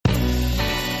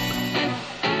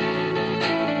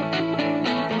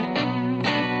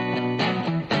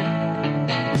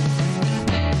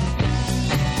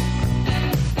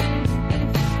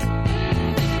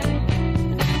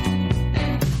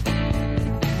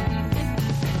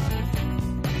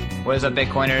What is up,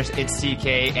 Bitcoiners? It's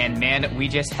CK, and man, we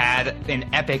just had an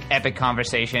epic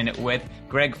conversation with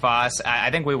Greg Foss. I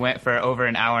think we went for over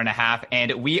an hour and a half,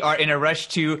 and we are in a rush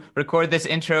to record this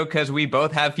intro because we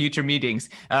both have future meetings.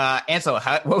 Ansel,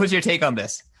 what was your take on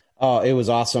this? Oh, it was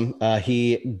awesome.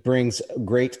 He brings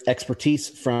great expertise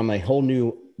from a whole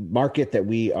new market that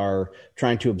we are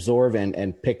trying to absorb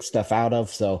and pick stuff out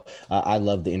of. So I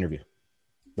love the interview.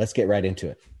 Let's get right into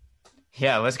it.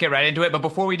 Yeah, let's get right into it. But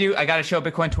before we do, I got to show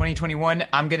Bitcoin 2021.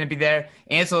 I'm going to be there.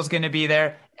 Ansel's going to be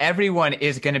there. Everyone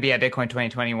is going to be at Bitcoin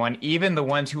 2021, even the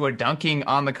ones who are dunking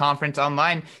on the conference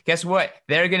online. Guess what?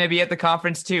 They're going to be at the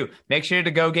conference too. Make sure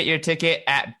to go get your ticket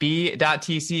at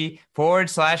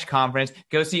b.tc/conference.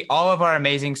 Go see all of our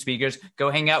amazing speakers.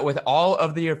 Go hang out with all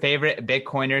of your favorite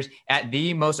Bitcoiners at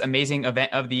the most amazing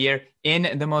event of the year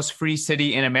in the most free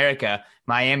city in America,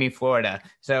 Miami, Florida.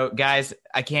 So guys,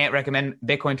 I can't recommend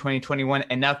Bitcoin 2021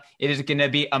 enough. It is going to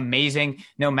be amazing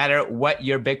no matter what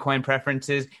your Bitcoin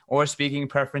preferences or speaking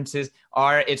preferences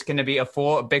are. It's going to be a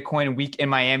full Bitcoin week in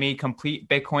Miami, complete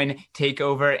Bitcoin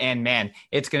takeover. And man,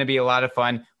 it's going to be a lot of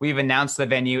fun. We've announced the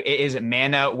venue. It is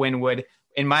Mana Wynwood.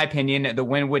 In my opinion, the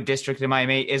Wynwood district in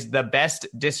Miami is the best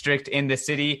district in the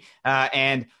city.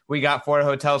 And we got 4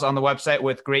 hotels on the website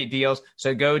with great deals.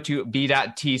 So go to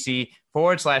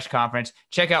b.tc/conference.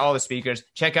 Check out all the speakers.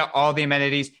 Check out all the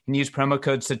amenities and use promo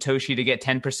code Satoshi to get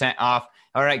 10% off.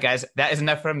 All right, guys, that is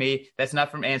enough from me. That's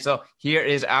enough from Ansel. Here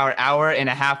is our hour and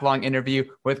a half long interview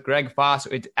with Greg Foss.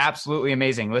 It's absolutely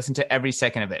amazing. Listen to every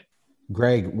second of it.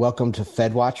 Greg, welcome to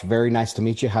FedWatch. Very nice to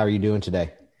meet you. How are you doing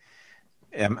today?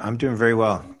 I'm doing very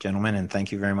well, gentlemen, and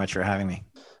thank you very much for having me.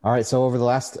 All right. So over the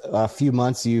last few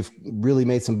months, you've really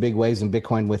made some big waves in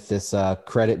Bitcoin with this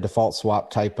credit default swap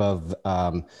type of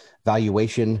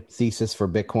valuation thesis for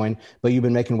Bitcoin. But you've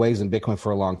been making waves in Bitcoin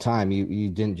for a long time. You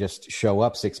didn't just show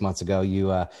up 6 months ago. You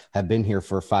have been here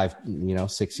for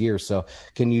 6 years. So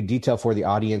can you detail for the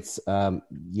audience,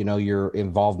 your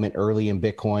involvement early in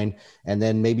Bitcoin, and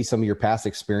then maybe some of your past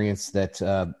experience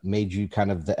that made you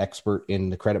kind of the expert in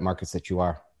the credit markets that you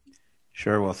are?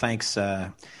 Sure. Well, thanks.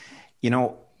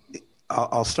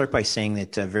 I'll start by saying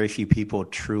that very few people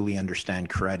truly understand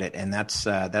credit, and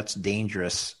that's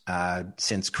dangerous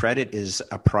since credit is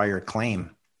a prior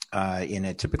claim in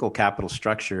a typical capital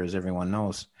structure, as everyone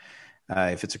knows.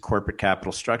 If it's a corporate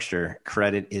capital structure,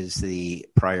 credit is the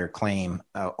prior claim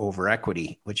over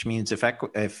equity, which means if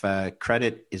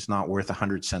credit is not worth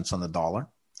 100 cents on the dollar,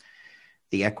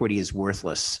 the equity is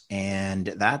worthless, and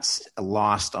that's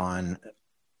lost on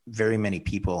very many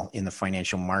people in the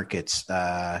financial markets.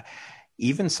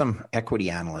 Even some equity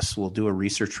analysts will do a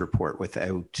research report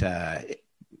without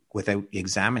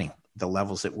examining the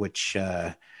levels at which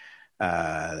the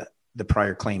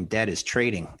prior claim debt is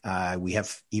trading. We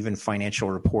have even financial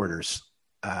reporters.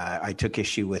 I took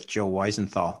issue with Joe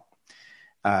Weisenthal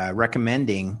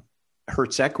recommending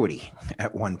Hertz Equity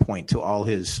at one point to all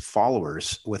his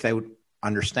followers without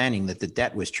understanding that the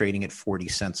debt was trading at 40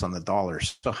 cents on the dollar.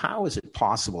 So how is it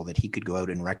possible that he could go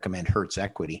out and recommend Hertz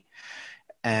Equity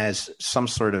as some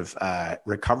sort of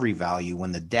recovery value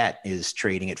when the debt is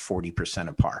trading at 40%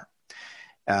 of par?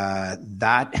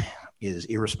 That is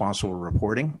irresponsible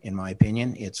reporting, in my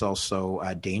opinion. It's also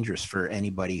dangerous for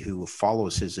anybody who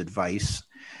follows his advice.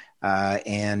 I'll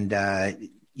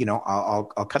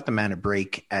cut the man a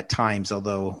break at times,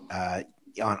 although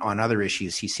on other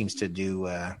issues, he seems to do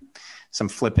some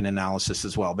flippant analysis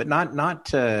as well. But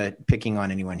not picking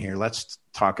on anyone here. Let's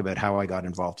talk about how I got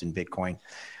involved in Bitcoin.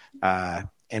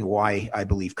 And why I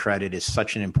believe credit is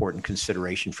such an important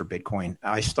consideration for Bitcoin.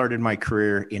 I started my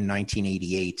career in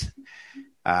 1988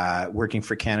 working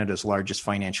for Canada's largest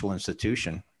financial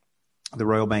institution, the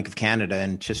Royal Bank of Canada.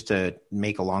 And just to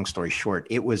make a long story short,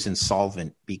 it was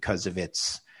insolvent because of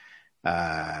its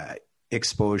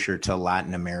exposure to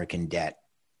Latin American debt.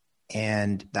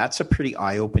 And that's a pretty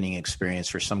eye-opening experience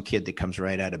for some kid that comes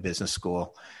right out of business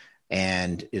school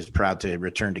and is proud to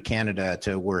return to Canada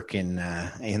to work in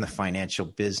the financial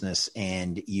business.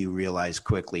 And you realize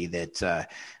quickly that,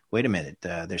 wait a minute,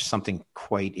 there's something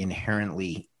quite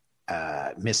inherently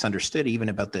misunderstood even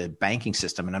about the banking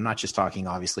system. And I'm not just talking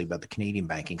obviously about the Canadian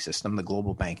banking system, the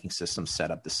global banking system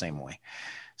set up the same way.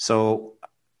 So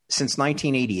since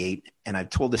 1988, and I've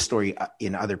told this story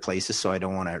in other places, so I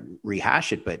don't want to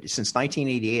rehash it, but since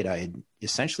 1988, I had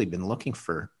essentially been looking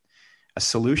for a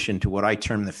solution to what I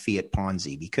term the fiat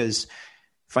Ponzi, because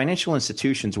financial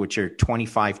institutions, which are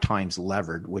 25 times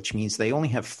levered, which means they only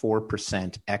have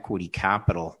 4% equity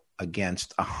capital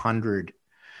against 100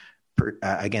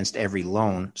 against every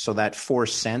loan. So that 4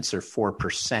 cents or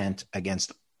 4%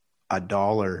 against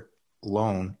 $1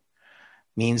 loan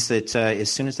means that as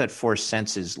soon as that 4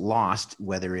 cents is lost,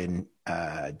 whether in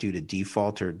due to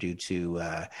default or due to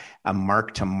a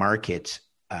mark-to-market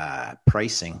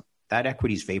pricing, that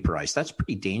equity is vaporized. That's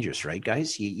pretty dangerous, right,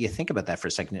 guys? You think about that for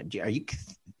a second.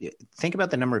 Think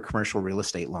about the number of commercial real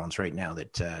estate loans right now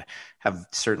that have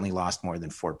certainly lost more than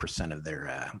 4%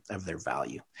 of their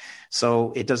value.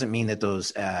 So it doesn't mean that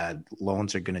those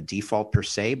loans are going to default per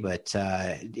se, but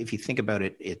if you think about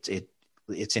it,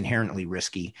 it's inherently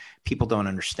risky. People don't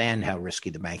understand how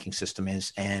risky the banking system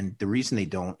is, and the reason they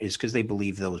don't is because they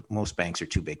believe most banks are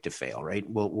too big to fail. Right?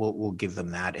 We'll give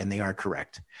them that, and they are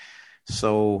correct.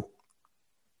 So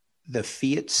the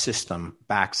fiat system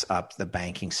backs up the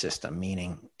banking system,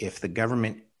 meaning if the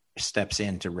government steps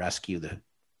in to rescue the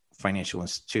financial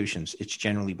institutions, it's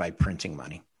generally by printing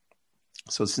money.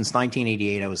 So since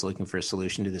 1988, I was looking for a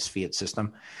solution to this fiat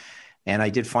system, and I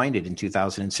did find it in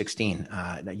 2016.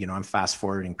 I'm fast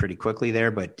forwarding pretty quickly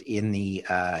there, but in the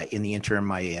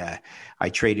interim, I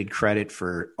traded credit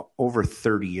for over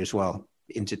 30 years. Well,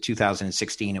 into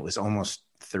 2016, it was almost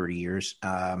 30 years.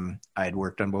 I had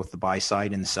worked on both the buy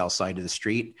side and the sell side of the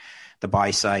street. The buy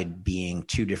side being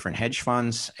 2 different hedge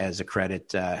funds as a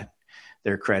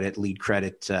lead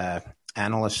credit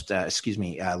analyst,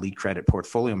 lead credit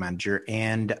portfolio manager.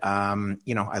 And,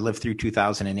 I lived through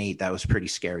 2008. That was pretty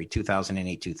scary.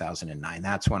 2008, 2009.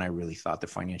 That's when I really thought the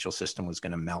financial system was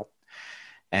going to melt.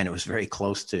 And it was very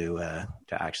close to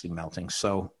actually melting.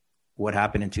 So what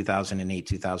happened in 2008,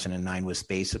 2009 was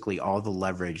basically all the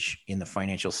leverage in the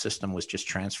financial system was just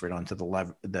transferred onto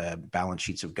the balance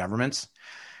sheets of governments.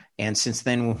 And since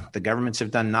then, the governments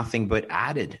have done nothing but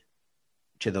added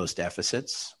to those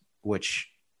deficits, which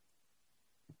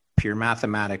pure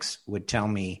mathematics would tell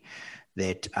me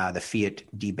that the fiat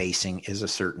debasing is a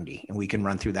certainty. And we can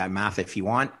run through that math if you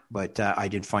want, but I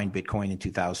did find Bitcoin in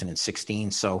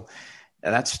 2016. So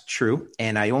that's true.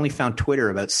 And I only found Twitter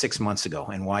about 6 months ago.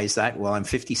 And why is that? Well, I'm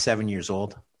 57 years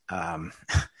old.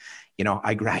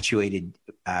 I graduated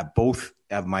both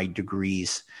of my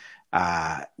degrees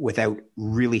without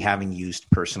really having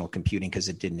used personal computing because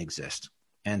it didn't exist.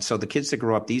 And so the kids that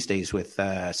grow up these days with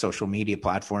social media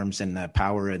platforms and the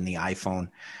power in the iPhone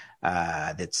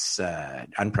that's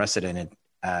unprecedented,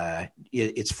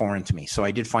 it's foreign to me. So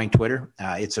I did find Twitter.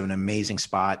 It's an amazing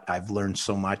spot. I've learned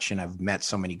so much and I've met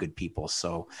so many good people.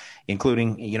 So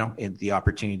including, the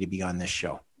opportunity to be on this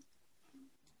show.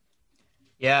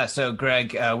 Yeah. So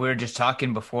Greg, we were just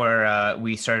talking before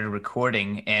we started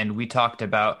recording, and we talked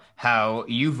about how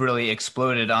you've really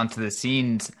exploded onto the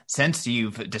scenes since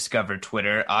you've discovered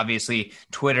Twitter. Obviously,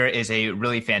 Twitter is a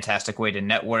really fantastic way to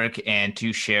network and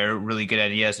to share really good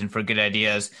ideas, and for good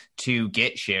ideas to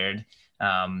get shared.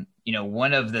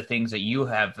 One of the things that you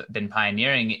have been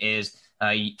pioneering is,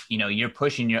 you're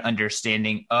pushing your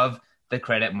understanding of the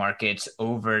credit markets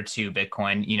over to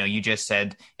Bitcoin. You just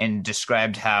said and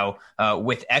described how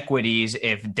with equities,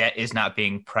 if debt is not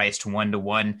being priced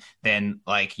 1-to-1, then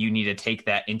you need to take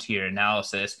that into your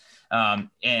analysis.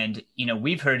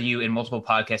 We've heard you in multiple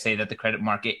podcasts say that the credit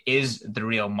market is the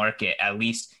real market, at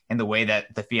least in the way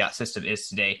that the fiat system is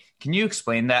today. Can you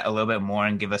explain that a little bit more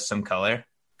and give us some color?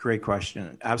 Great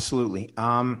question. Absolutely.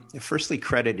 Firstly,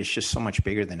 credit is just so much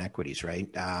bigger than equities, right?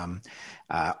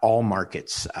 All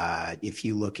markets. If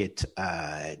you look at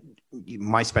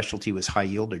my specialty was high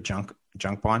yield or junk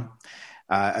bond.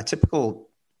 A typical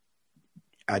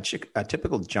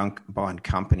junk bond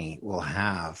company will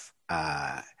have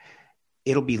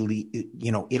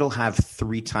it'll have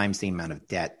 3 times the amount of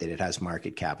debt that it has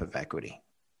market cap of equity.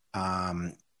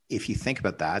 If you think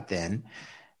about that, then.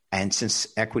 And since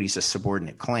equity is a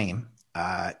subordinate claim,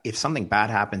 if something bad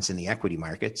happens in the equity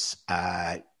markets,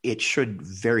 it should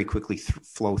very quickly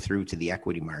flow through to the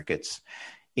equity markets,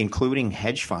 including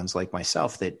hedge funds like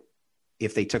myself, that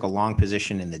if they took a long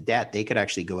position in the debt, they could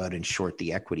actually go out and short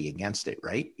the equity against it,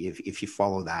 right? If you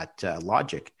follow that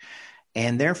logic.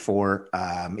 And therefore,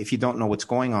 if you don't know what's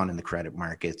going on in the credit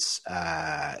markets,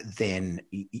 then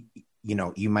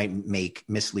you might make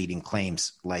misleading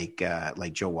claims like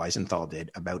Joe Weisenthal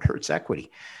did about Hertz Equity.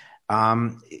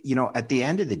 At the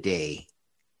end of the day,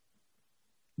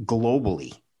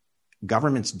 globally,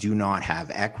 governments do not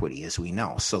have equity, as we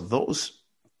know. So those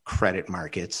credit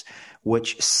markets,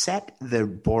 which set the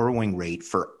borrowing rate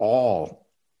for all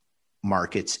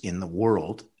markets in the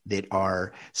world that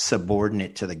are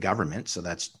subordinate to the government, so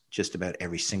that's just about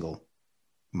every single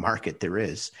market there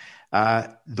is,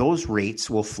 those rates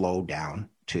will flow down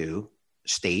to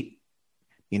state,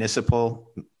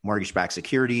 municipal, mortgage-backed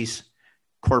securities,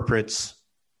 corporates,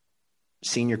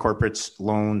 senior corporates,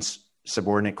 loans,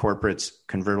 subordinate corporates,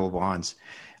 convertible bonds.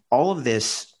 All of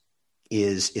this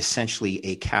is essentially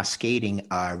a cascading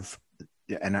of,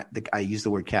 and I use the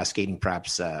word cascading,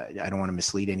 perhaps I don't want to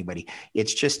mislead anybody.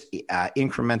 It's just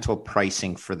incremental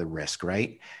pricing for the risk,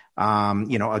 right?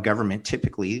 A government,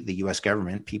 typically the US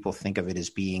government, people think of it as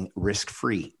being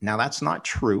risk-free. Now, that's not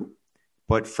true,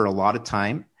 but for a lot of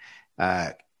time,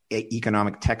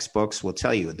 economic textbooks will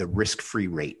tell you the risk-free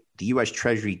rate. The US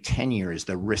Treasury 10-year is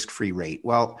the risk-free rate.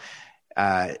 Well,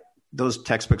 those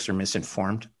textbooks are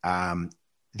misinformed. The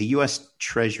US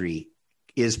Treasury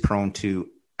is prone to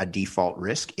a default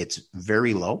risk. It's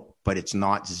very low, but it's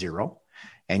not zero.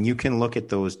 And you can look at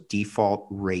those default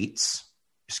rates,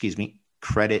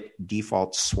 credit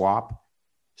default swap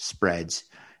spreads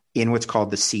in what's called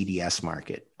the CDS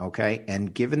market. Okay.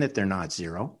 And given that they're not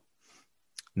zero,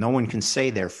 no one can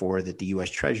say, therefore, that the US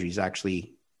Treasury is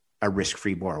actually a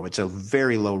risk-free borrower. It's a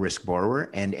very low-risk borrower,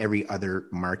 and every other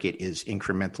market is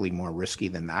incrementally more risky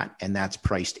than that. And that's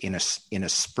priced in a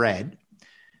spread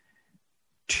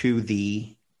to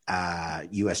the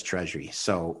US Treasury.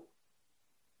 So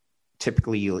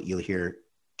typically you'll hear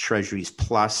Treasuries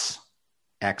plus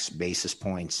X basis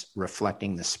points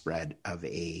reflecting the spread of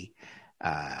a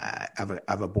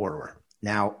borrower.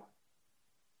 Now,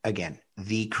 again,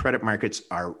 the credit markets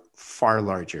are far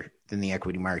larger than the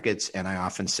equity markets. And I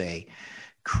often say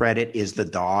credit is the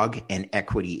dog and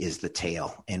equity is the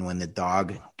tail. And when the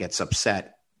dog gets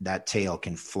upset, that tail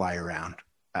can fly around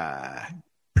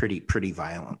pretty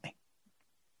violently.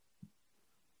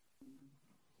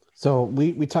 So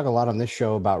we talk a lot on this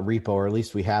show about repo, or at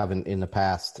least we have in the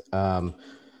past. Now,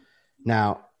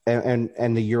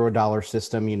 and the Eurodollar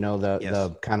system,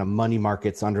 the kind of money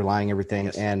markets underlying everything.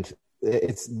 Yes. And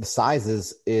it's the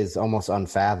sizes is almost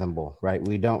unfathomable, right?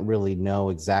 We don't really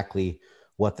know exactly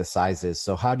what the size is.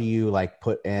 So how do you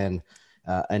put in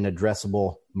an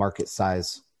addressable market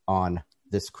size on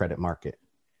this credit market?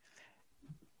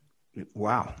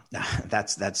 Wow.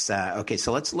 That's okay.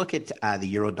 So let's look at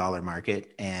the Eurodollar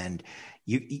market, and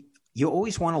you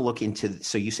always want to look into,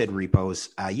 so you said repos,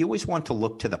 you always want to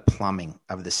look to the plumbing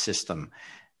of the system.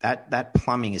 That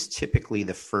plumbing is typically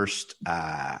the first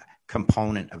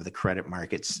component of the credit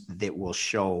markets that will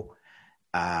show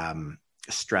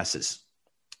stresses.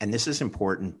 And this is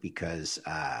important because,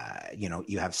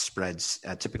 you have spreads,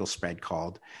 a typical spread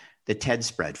called the TED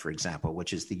spread, for example,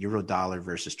 which is the Eurodollar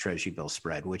versus Treasury bill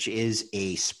spread, which is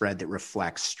a spread that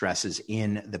reflects stresses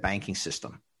in the banking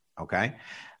system. Okay.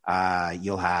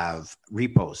 You'll have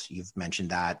repos. You've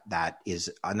mentioned that. That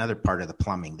is another part of the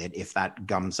plumbing, that if that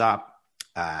gums up,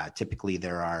 typically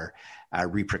there are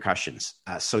repercussions.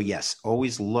 So yes,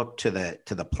 always look to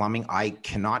the plumbing. I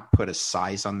cannot put a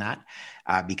size on that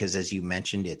because, as you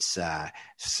mentioned, it's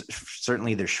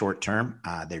certainly they're short term.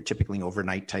 They're typically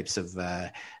overnight types of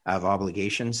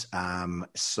obligations.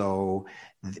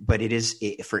 But it is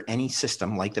for any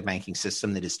system like the banking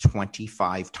system that is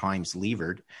 25 times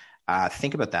levered.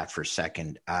 Think about that for a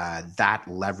second. That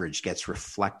leverage gets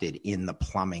reflected in the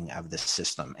plumbing of the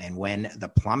system. And when the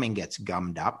plumbing gets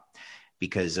gummed up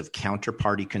because of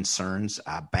counterparty concerns,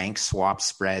 bank swap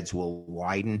spreads will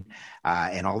widen.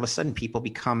 And all of a sudden people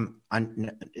become,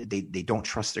 they don't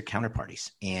trust their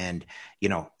counterparties. And,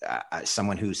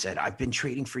 someone who said, I've been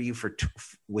trading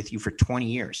with you for 20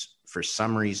 years, for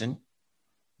some reason,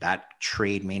 that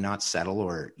trade may not settle,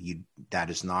 or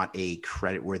that is not a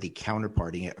creditworthy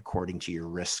counterparty according to your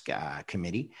risk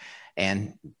committee,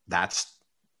 and that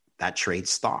trade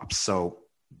stops. So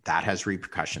that has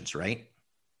repercussions, right?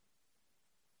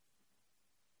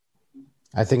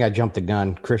 I think I jumped the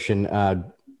gun, Christian.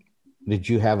 Did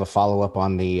you have a follow up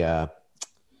on the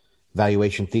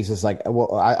valuation thesis?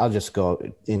 I'll just go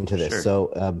into this. Sure.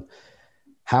 So,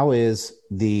 how is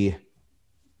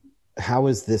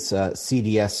this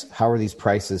CDS? How are these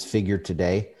prices figured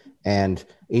today? And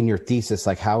in your thesis,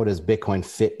 how does Bitcoin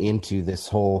fit into this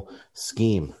whole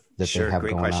scheme that they have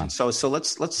going on? So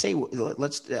let's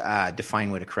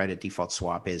define what a credit default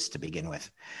swap is to begin with.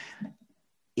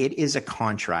 It is a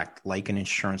contract, like an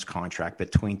insurance contract,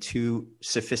 between two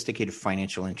sophisticated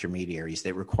financial intermediaries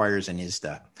that requires an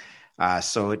ISDA.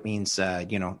 So it means,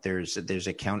 there's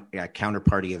a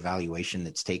counterparty evaluation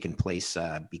that's taken place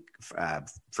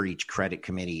for each credit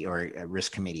committee or a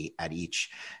risk committee at each,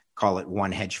 call it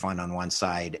one hedge fund on one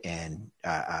side and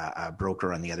a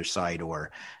broker on the other side,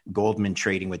 or Goldman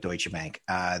trading with Deutsche Bank.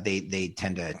 They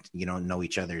tend to, know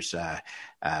each other's,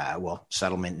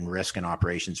 settlement and risk and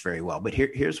operations very well. But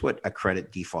here's what a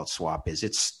credit default swap is.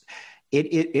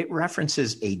 It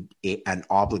references an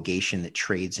obligation that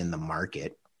trades in the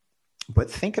market. But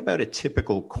think about a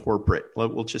typical corporate.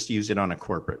 We'll just use it on a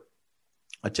corporate.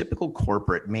 A typical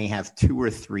corporate may have 2 or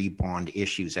 3 bond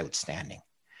issues outstanding.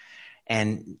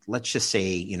 And let's just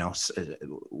say,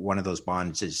 one of those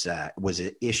bonds was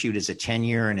issued as a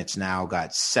 10-year, and it's now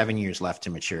got 7 years left to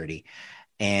maturity.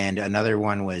 And another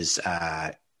one was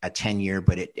a 10-year,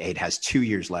 but it has 2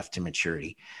 years left to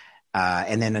maturity.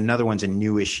 And then another one's a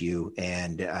new issue,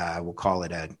 and we'll call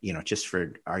it just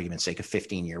for argument's sake, a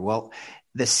 15-year. Well,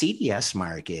 the CDS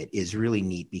market is really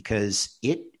neat because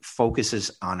it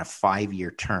focuses on a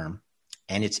 5-year term,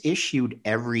 and it's issued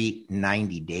every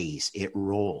 90 days. It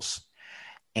rolls.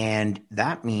 And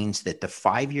that means that the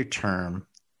 5-year term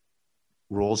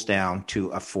rolls down to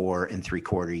a 4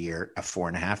 3/4 year, a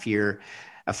 4.5 year,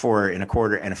 a 4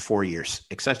 1/4, and a 4 years,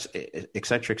 et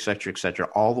cetera,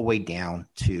 all the way down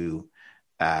to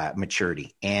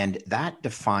maturity. And that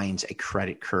defines a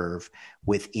credit curve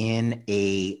within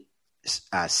a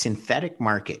synthetic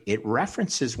market. It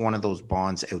references one of those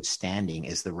bonds outstanding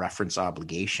as the reference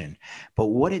obligation. But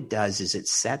what it does is it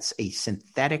sets a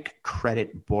synthetic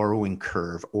credit borrowing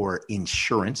curve, or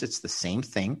insurance. It's the same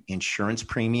thing. Insurance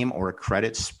premium or a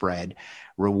credit spread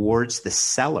rewards the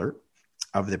seller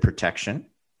of the protection.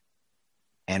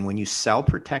 And when you sell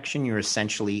protection,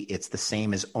 it's the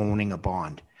same as owning a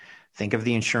bond. Think of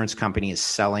the insurance company as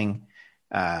selling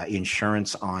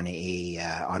insurance on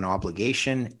an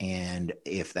obligation, and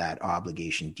if that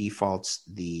obligation defaults,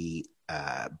 the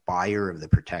buyer of the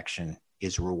protection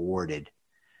is rewarded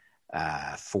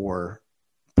for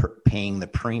paying the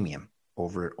premium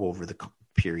over the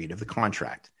period of the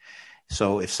contract.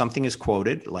 So if something is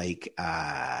quoted like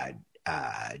a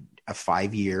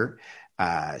 5-year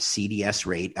CDS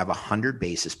rate of 100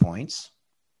 basis points,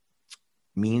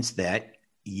 means that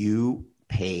you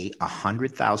pay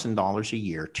 $100,000 a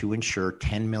year to insure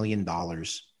 $10 million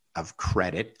of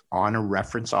credit on a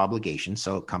reference obligation.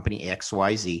 So company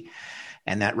XYZ,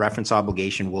 and that reference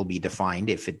obligation will be defined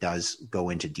if it does go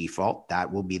into default.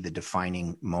 That will be the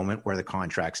defining moment where the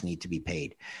contracts need to be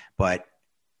paid. But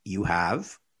you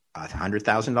have a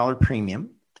 $100,000 premium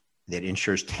that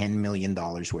insures $10 million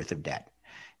worth of debt.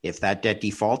 If that debt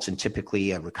defaults, and typically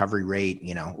a recovery rate,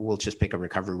 we'll just pick a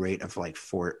recovery rate of like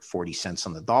 40 cents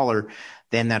on the dollar,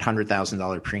 then that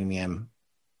 $100,000 premium,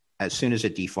 as soon as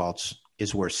it defaults,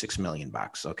 is worth $6 million.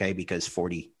 Okay, because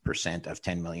 40% of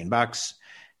 $10 million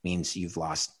means you've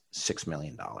lost $6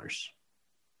 million.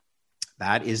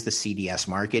 That is the CDS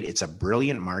market. It's a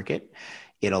brilliant market.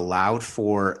 It allowed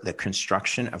for the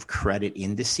construction of credit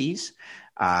indices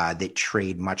that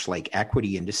trade much like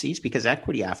equity indices, because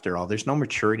equity, after all, there's no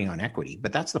maturity on equity.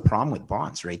 But that's the problem with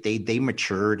bonds, right? They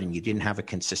matured, and you didn't have a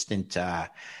consistent,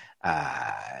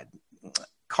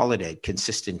 call it a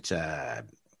consistent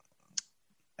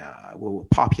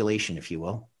population, if you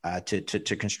will,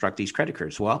 to construct these credit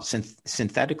curves. Well,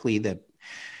 synthetically,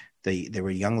 there were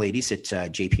young ladies at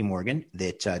JP Morgan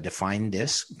that defined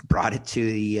this, brought it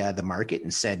to the market,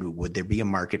 and said, would there be a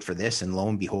market for this? And lo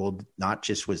and behold, not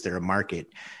just was there a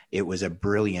market, it was a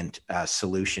brilliant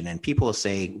solution. And people will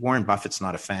say Warren Buffett's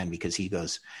not a fan because he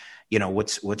goes,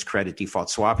 what's credit default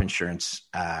swap insurance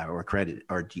or credit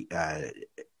or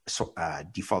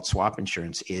default swap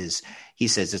insurance is, he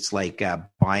says it's like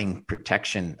buying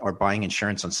protection or buying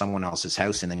insurance on someone else's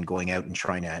house and then going out and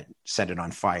trying to set it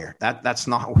on fire. That's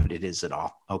not what it is at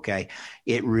all. Okay.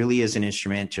 It really is an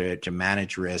instrument to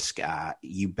manage risk.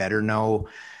 You better know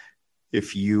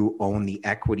if you own the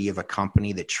equity of a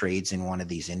company that trades in one of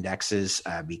these indexes,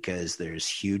 because there's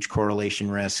huge correlation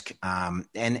risk.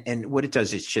 And what it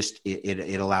does is just,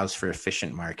 it allows for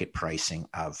efficient market pricing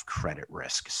of credit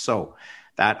risk. So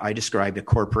that I described a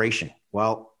corporation.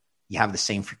 Well, you have the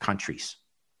same for countries.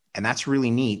 And that's really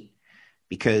neat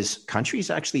because countries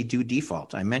actually do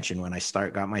default. I mentioned when I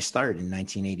got my start in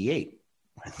 1988,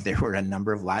 there were a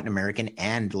number of Latin American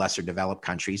and lesser developed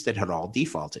countries that had all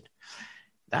defaulted.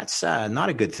 That's not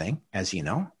a good thing, as you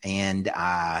know. And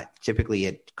typically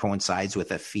it coincides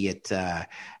with a fiat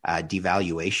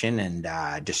devaluation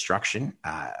and destruction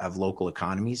of local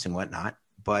economies and whatnot.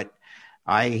 But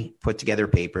I put together a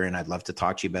paper, and I'd love to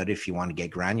talk to you about it if you want to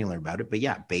get granular about it. But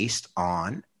yeah, based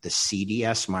on the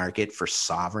CDS market for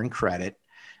sovereign credit,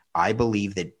 I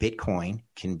believe that Bitcoin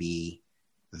can be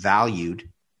valued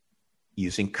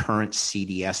using current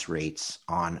CDS rates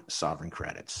on sovereign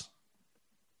credits.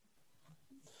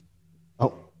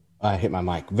 Oh, I hit my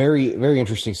mic. Very, very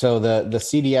interesting. So the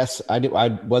CDS, I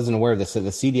wasn't aware of this. So the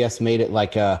CDS made it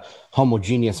like a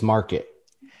homogeneous market.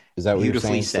 Is that what you're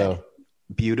saying? Said.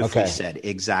 Beautifully said.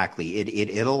 Exactly.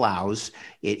 It allows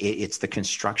it's the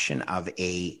construction of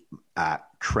a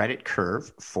credit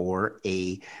curve for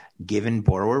a given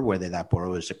borrower, whether that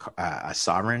borrower is a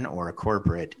sovereign or a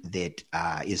corporate, that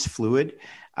is fluid.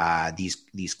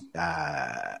 These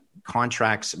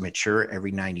contracts mature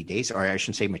every 90 days, or I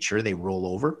shouldn't say mature, they roll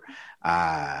over,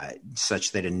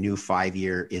 such that a new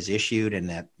 5-year is issued, and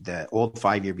that the old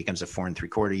 5-year becomes a 4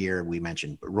 3/4 year. We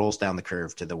mentioned rolls down the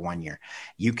curve to the 1 year.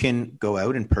 You can go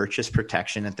out and purchase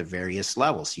protection at the various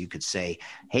levels. You could say,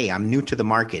 hey, I'm new to the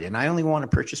market and I only want to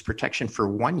purchase protection for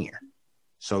 1 year.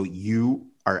 So you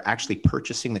are actually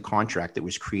purchasing the contract that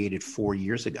was created 4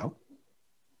 years ago.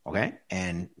 Okay.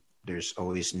 And there's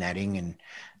always netting, and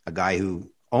a guy who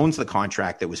owns the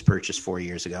contract that was purchased 4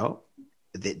 years ago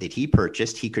that he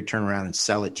purchased, he could turn around and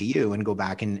sell it to you and go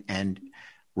back and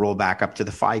roll back up to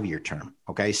the 5-year term.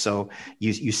 Okay. So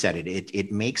you said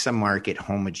it makes a market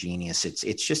homogeneous.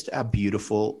 It's just a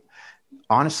beautiful,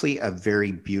 honestly, a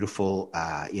very beautiful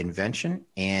invention,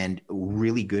 and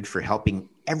really good for helping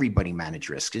everybody manage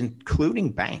risk,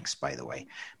 including banks, by the way.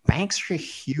 Banks are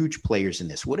huge players in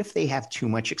this. What if they have too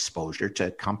much exposure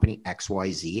to company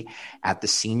XYZ at the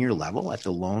senior level, at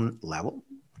the loan level?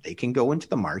 They can go into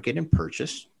the market and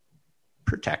purchase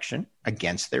protection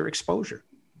against their exposure.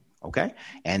 Okay.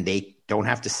 And they don't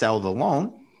have to sell the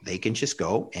loan. They can just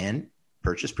go and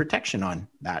purchase protection on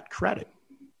that credit.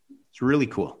 It's really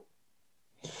cool.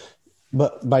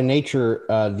 But by nature,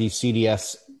 the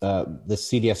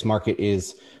CDS market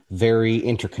is very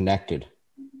interconnected.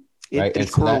 Right? There's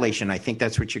correlation. I think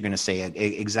that's what you're going to say.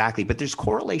 Exactly. But there's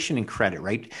correlation in credit,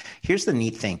 right? Here's the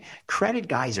neat thing. Credit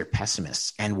guys are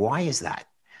pessimists. And why is that?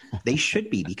 They should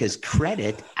be, because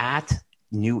credit at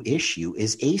new issue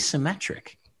is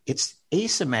asymmetric. It's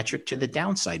asymmetric to the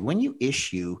downside. When you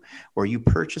issue or you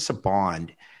purchase a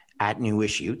bond at new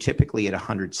issue, typically at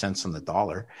 100 cents on the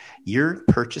dollar, you're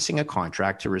purchasing a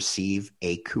contract to receive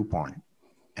a coupon.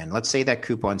 And let's say that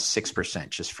coupon's 6%,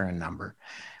 just for a number.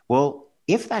 Well,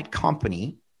 if that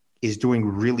company is doing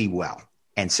really well,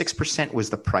 and 6% was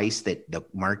the price that the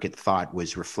market thought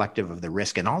was reflective of the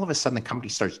risk, and all of a sudden the company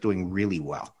starts doing really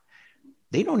well,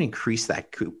 they don't increase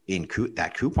that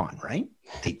coupon, right?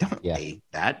 They don't. Yeah.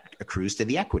 That accrues to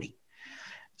the equity.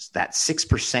 That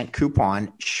 6%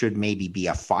 coupon should maybe be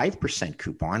a 5%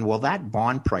 coupon. Well, that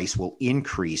bond price will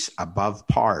increase above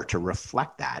par to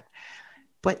reflect that.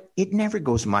 But it never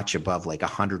goes much above like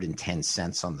 110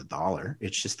 cents on the dollar.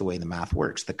 It's just the way the math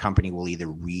works. The company will either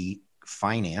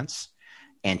refinance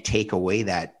and take away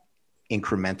that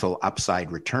incremental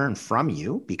upside return from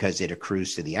you because it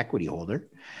accrues to the equity holder,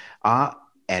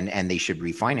 and they should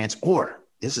refinance. Or,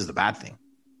 this is the bad thing,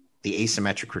 the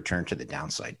asymmetric return to the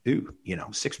downside.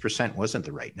 6% wasn't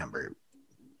the right number.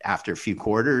 After a few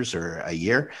quarters or a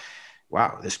year,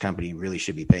 wow, this company really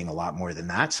should be paying a lot more than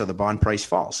that. So the bond price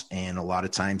falls. And a lot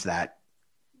of times that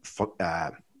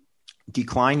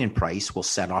decline in price will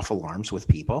set off alarms with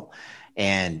people.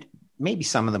 And maybe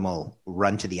some of them will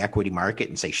run to the equity market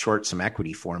and say, short some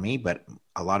equity for me. But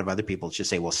a lot of other people just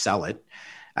say, well, sell it.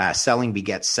 Selling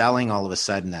begets selling. All of a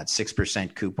sudden, that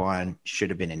 6% coupon should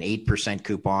have been an 8%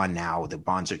 coupon. Now the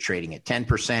bonds are trading at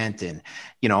 10%, and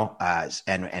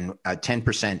and a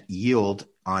 10% yield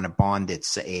on a bond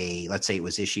that's let's say it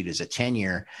was issued as a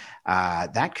 10-year,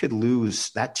 that could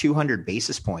lose that 200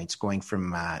 basis points going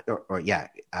from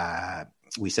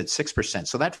we said 6%.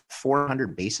 So that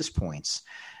 400 basis points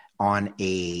on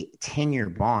a 10-year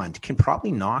bond can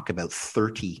probably knock about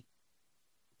 30%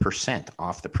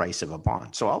 off the price of a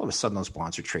bond. So all of a sudden those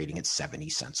bonds are trading at 70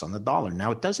 cents on the dollar.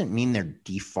 Now, it doesn't mean they're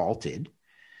defaulted,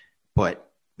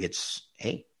 but it's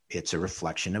a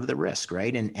reflection of the risk,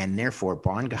 right? And therefore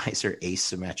bond guys are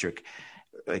asymmetric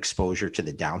exposure to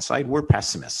the downside. We're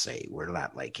pessimists, we're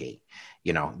not like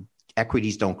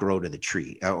equities don't grow to the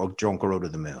tree or don't grow to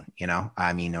the moon,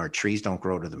 or trees don't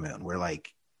grow to the moon. We're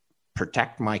like,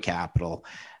 protect my capital.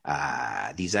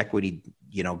 These equity,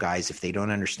 guys, if they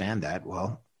don't understand that,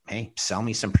 well, hey, sell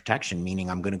me some protection, meaning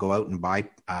I'm going to go out and buy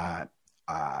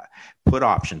put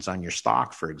options on your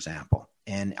stock, for example,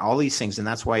 and all these things. And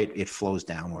that's why it flows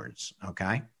downwards.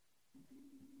 Okay.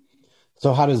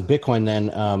 So how does Bitcoin then,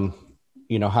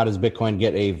 how does Bitcoin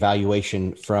get a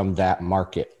valuation from that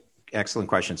market? Excellent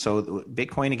question. So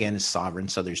Bitcoin, again, is sovereign.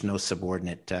 So there's no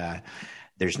subordinate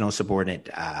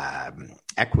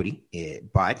equity,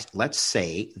 but let's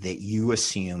say that you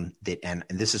assume that, and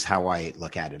this is how I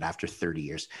look at it after 30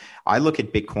 years, I look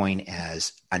at Bitcoin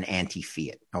as an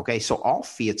anti-fiat. Okay. So all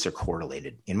fiats are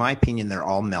correlated. In my opinion, they're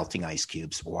all melting ice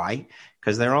cubes. Why?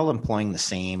 Because they're all employing the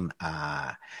same,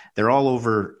 they're all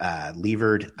over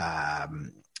levered,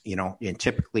 and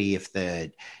typically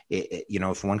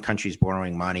if one country is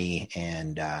borrowing money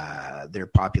and their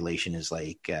population is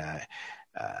like,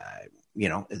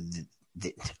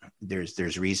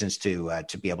 there's reasons to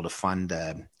be able to fund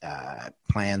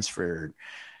plans for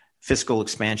fiscal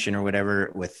expansion or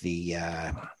whatever with the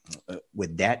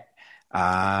with debt,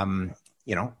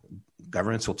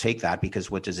 governments will take that,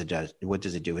 because what does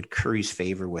it do? It curries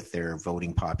favor with their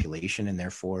voting population, and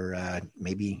therefore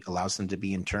maybe allows them to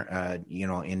be in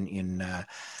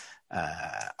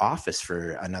office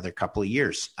for another couple of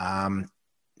years.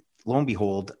 Lo and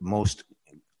behold,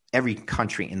 every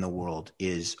country in the world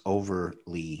is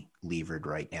overly levered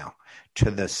right now to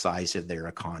the size of their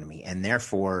economy, and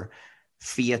therefore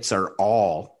fiats are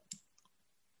all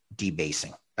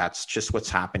debasing. That's just what's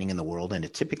happening in the world, and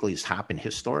it typically has happened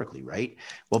historically, right?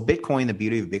 Well, Bitcoin, the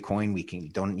beauty of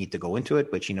Bitcoin, don't need to go into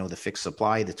it, but the fixed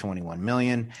supply, the 21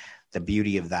 million, the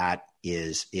beauty of that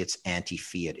is it's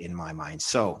anti-fiat in my mind.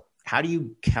 So how do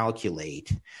you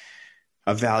calculate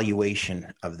a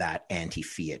valuation of that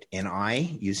anti-fiat? And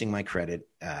using my credit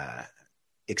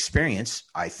experience,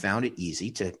 I found it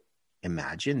easy to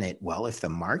imagine that, well, if the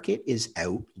market is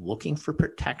out looking for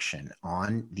protection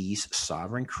on these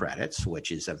sovereign credits,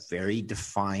 which is a very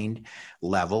defined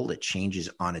level that changes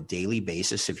on a daily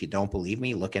basis. If you don't believe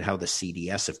me, look at how the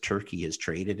CDS of Turkey has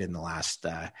traded in the last,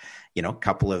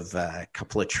 couple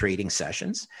of trading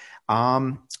sessions.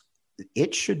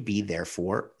 It should be,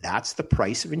 therefore, that's the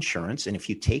price of insurance. And if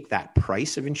you take that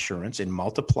price of insurance and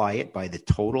multiply it by the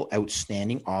total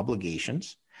outstanding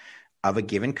obligations of a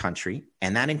given country,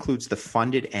 and that includes the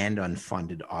funded and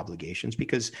unfunded obligations,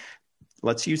 because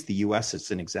let's use the US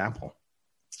as an example.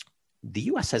 The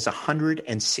US has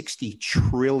 $160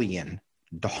 trillion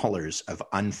of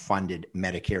unfunded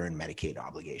Medicare and Medicaid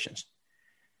obligations.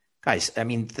 Guys, I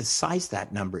mean, the size of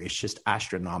that number is just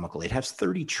astronomical. It has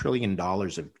 $30 trillion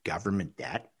of government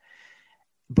debt,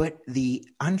 but the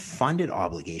unfunded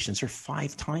obligations are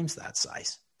 5 times that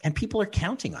size. And people are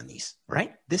counting on these,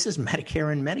 right? This is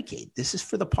Medicare and Medicaid. This is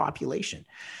for the population.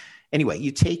 Anyway,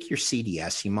 you take your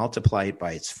CDS, you multiply it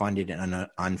by its funded and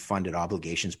unfunded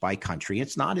obligations by country.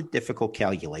 It's not a difficult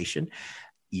calculation.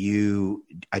 You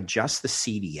adjust the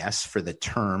CDS for the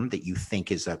term that you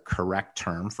think is a correct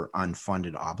term for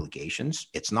unfunded obligations.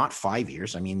 It's not 5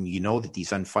 years. I mean, that these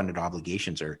unfunded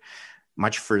obligations are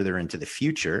much further into the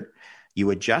future. You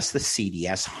adjust the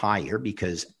CDS higher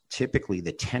because typically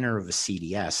the tenor of a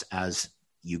CDS, as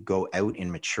you go out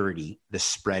in maturity, the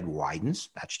spread widens.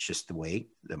 That's just the way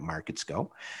the markets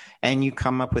go. And you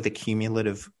come up with a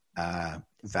cumulative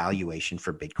valuation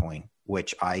for Bitcoin,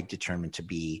 which I determined to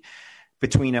be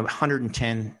between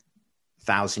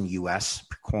 110,000 US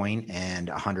per coin and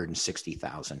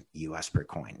 160,000 US per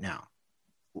coin. Now,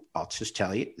 I'll just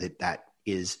tell you that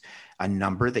is a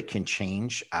number that can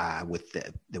change with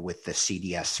the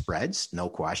CDS spreads, no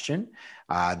question.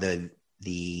 The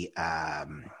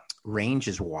range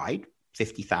is wide.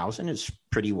 50,000 is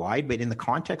pretty wide, but in the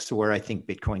context of where I think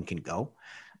Bitcoin can go,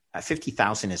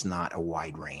 50,000 is not a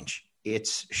wide range. It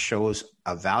shows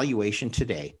a valuation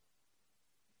today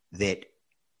that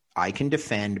I can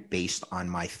defend based on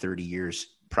my 30 years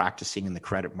practicing in the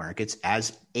credit markets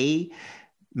as a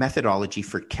methodology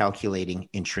for calculating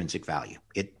intrinsic value.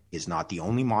 It is not the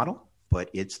only model, but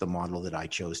it's the model that I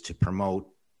chose to promote.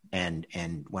 And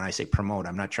when I say promote,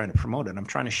 I'm not trying to promote it. I'm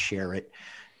trying to share it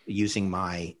using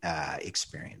my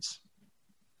experience.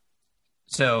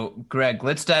 So, Greg,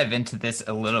 let's dive into this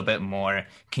a little bit more.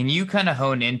 Can you kind of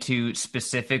hone into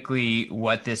specifically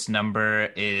what this number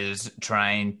is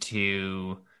trying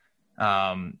to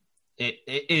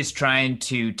it is trying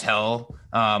to tell,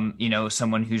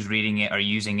 someone who's reading it or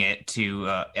using it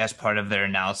to as part of their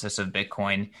analysis of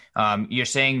Bitcoin? You're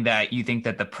saying that you think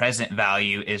that the present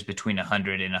value is between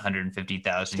 100 and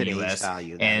 150,000 Today's US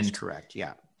value. That is correct.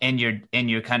 Yeah. And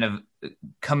you're kind of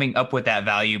coming up with that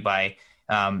value by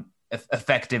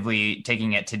effectively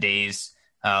taking at today's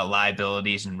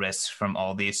liabilities and risks from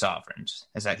all these sovereigns.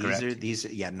 Is that correct?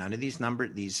 None of these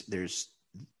numbers.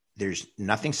 There's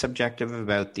nothing subjective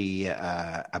about the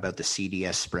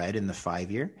CDS spread in the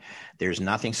 5-year. There's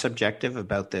nothing subjective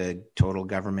about the total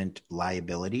government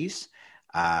liabilities.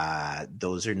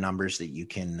 Those are numbers that you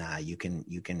can.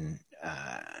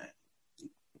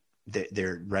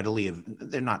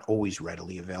 They're not always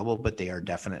readily available, but they are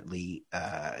definitely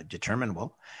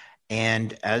determinable.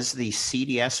 And as the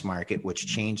CDS market, which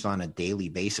changed on a daily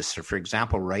basis, so for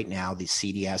example, right now, the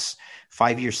CDS,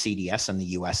 5-year CDS in the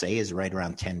USA is right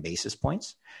around 10 basis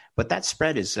points, but that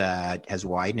spread has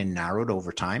widened and narrowed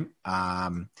over time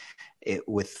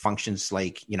with functions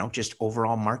like, just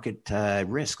overall market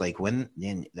risk. Like a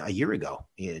year ago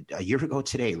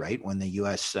today, right, when the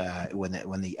US, when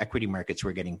the equity markets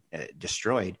were getting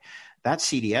destroyed, that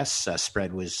CDS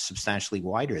spread was substantially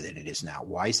wider than it is now.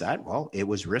 Why is that? Well, it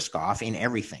was risk off in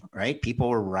everything, right? People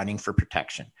were running for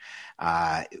protection.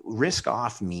 Risk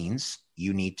off means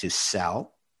you need to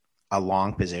sell a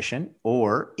long position,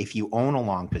 or if you own a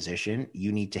long position,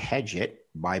 you need to hedge it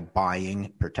by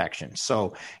buying protection.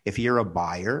 So if you're a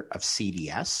buyer of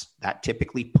CDS, that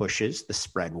typically pushes the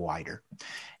spread wider.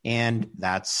 And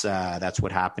that's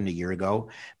what happened a year ago.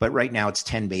 But right now it's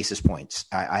 10 basis points.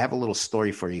 I have a little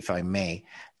story for you, if I may.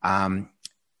 The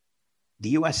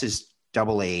US is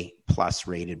AA plus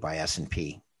rated by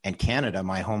S&P, and Canada,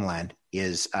 my homeland,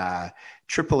 is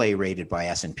AAA rated by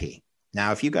S&P.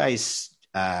 Now, if you guys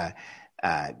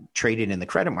traded in the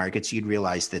credit markets, you'd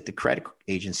realize that the credit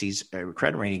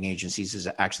rating agencies is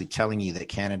actually telling you that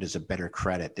Canada is a better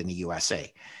credit than the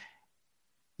USA.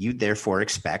 You'd therefore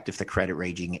expect, if the credit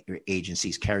rating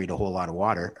agencies carried a whole lot of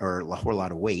water or a whole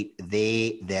lot of weight,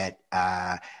 the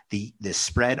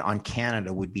spread on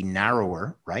Canada would be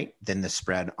narrower, right, than the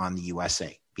spread on the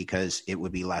USA, because it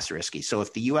would be less risky. So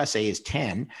if the USA is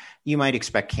 10, you might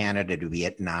expect Canada to be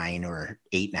at 9 or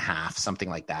 8.5, something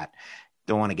like that.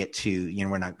 Don't want to get too,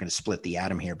 we're not going to split the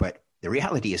atom here, but the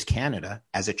reality is Canada,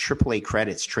 as a AAA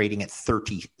credit, is trading at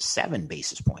 37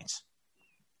 basis points.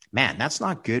 Man, that's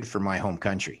not good for my home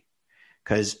country,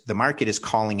 because the market is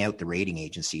calling out the rating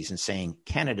agencies and saying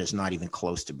Canada's not even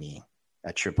close to being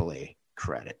a AAA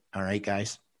credit. All right,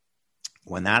 guys?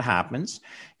 When that happens,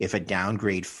 if a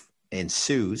downgrade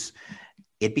ensues,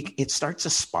 it starts a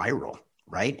spiral,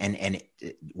 right? And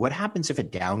what happens if a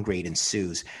downgrade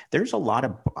ensues? There's a lot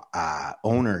of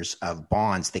owners of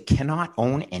bonds that cannot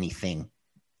own anything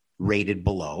rated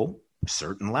below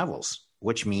certain levels,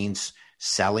 which means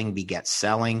selling begets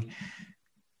selling.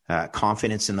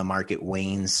 Confidence in the market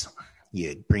wanes.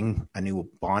 You bring a new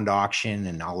bond auction,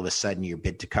 and all of a sudden your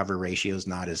bid to cover ratio is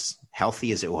not as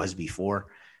healthy as it was before.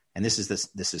 And this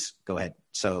is go ahead.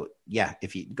 So yeah,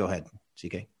 if you go ahead,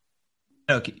 CK.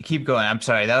 No, keep going. I'm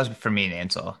sorry. That was for me and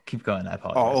Ansel. Keep going. I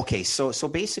apologize. Oh, okay. So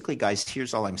basically, guys,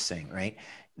 here's all I'm saying, right?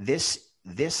 This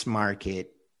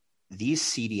market, these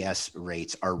CDS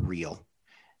rates are real.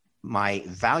 My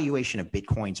valuation of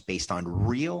Bitcoin's based on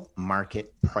real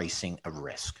market pricing of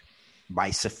risk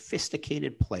by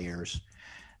sophisticated players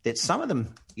that some of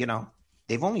them,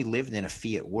 they've only lived in a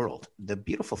fiat world. The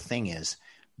beautiful thing is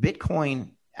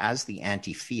Bitcoin, as the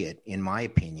anti-fiat, in my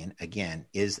opinion, again,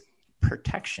 is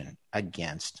protection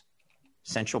against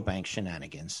central bank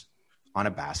shenanigans on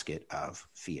a basket of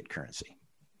fiat currency.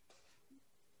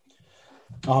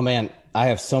 Oh man, I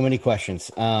have so many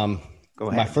questions. Go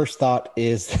ahead. My first thought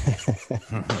is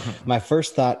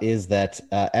that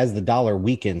as the dollar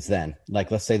weakens, then, like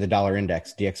let's say the dollar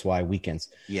index DXY weakens,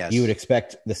 yes, you would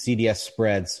expect the CDS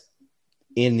spreads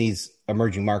in these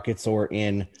emerging markets or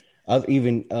in other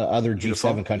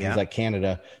G7 countries like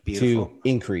Canada to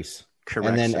increase.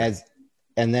 Correct.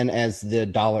 And then as the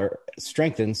dollar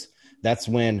strengthens, that's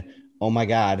when, oh my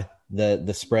God,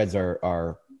 the spreads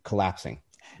are collapsing.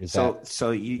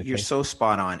 So you're so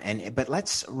spot on. But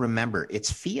let's remember,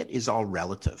 fiat is all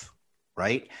relative,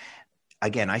 right?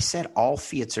 Again, I said all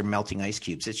fiats are melting ice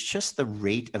cubes. It's just the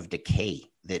rate of decay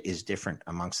that is different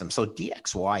amongst them. So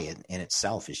DXY in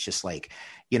itself is just like,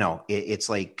 it's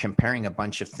like comparing a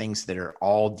bunch of things that are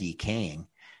all decaying.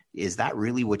 Is that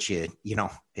really what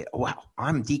wow,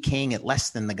 I'm decaying at less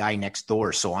than the guy next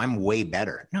door, so I'm way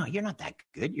better. No, you're not that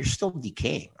good. You're still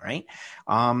decaying, right?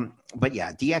 But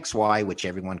yeah, DXY, which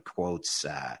everyone quotes,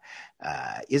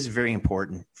 is very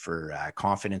important for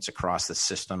confidence across the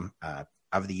system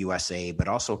of the USA, but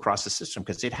also across the system,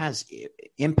 because it has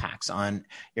impacts on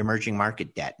emerging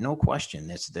market debt. No question.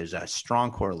 There's a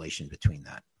strong correlation between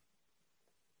that.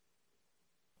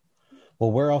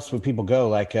 Well, where else would people go?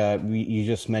 Like you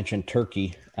just mentioned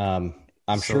Turkey. I'm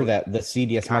sure that the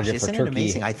CDS market for Turkey. Isn't it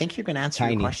amazing? I think you're going to answer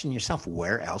your question yourself.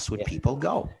 Where else would people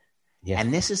go? Yeah.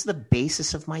 And this is the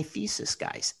basis of my thesis,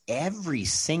 guys. Every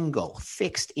single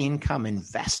fixed income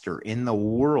investor in the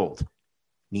world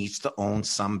needs to own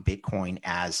some Bitcoin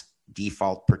as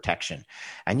default protection.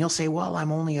 And you'll say, well,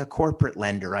 I'm only a corporate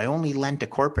lender. I only lend to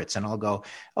corporates. And I'll go,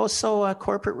 oh, so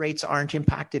corporate rates aren't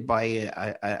impacted by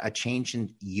a change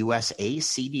in USA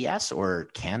CDS or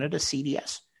Canada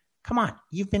CDS? Come on,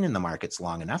 you've been in the markets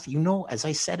long enough. As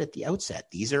I said at the outset,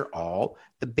 these are all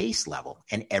the base level,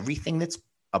 and everything that's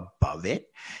above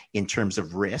it in terms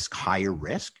of risk, higher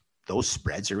risk, those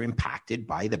spreads are impacted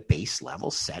by the base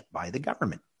level set by the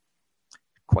government.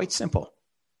 Quite simple.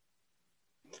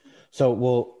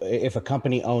 So, if a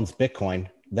company owns Bitcoin,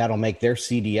 that'll make their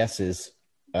CDSs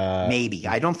Maybe.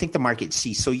 I don't think the market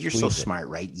sees. So you're so smart,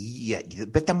 right? Yeah.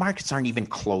 But the markets aren't even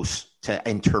close to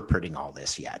interpreting all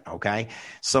this yet. Okay.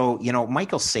 So,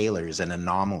 Michael Saylor is an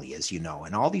anomaly, as you know,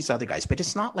 and all these other guys, but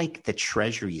it's not like the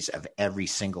treasuries of every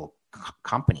single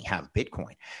company have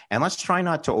Bitcoin. And let's try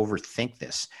not to overthink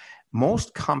this.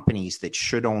 Most companies that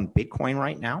should own Bitcoin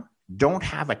right now don't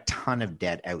have a ton of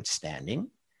debt outstanding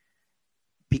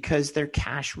because they're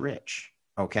cash rich.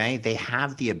 Okay, they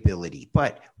have the ability,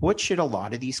 but what should a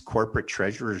lot of these corporate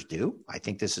treasurers do? I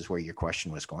think this is where your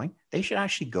question was going. They should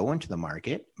actually go into the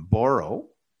market, borrow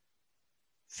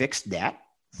fixed debt,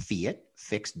 fiat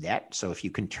fixed debt. So if you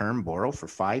can term borrow for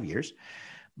 5 years,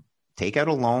 take out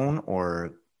a loan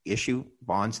or issue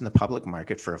bonds in the public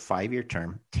market for a 5-year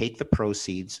term, take the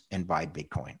proceeds and buy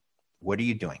Bitcoin. What are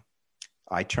you doing?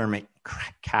 I term it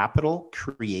capital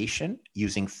creation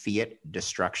using fiat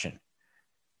destruction.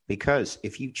 Because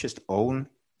if you just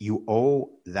you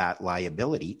owe that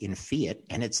liability in fiat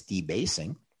and it's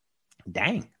debasing,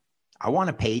 dang, I want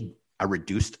to pay a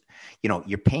reduced,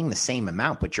 you're paying the same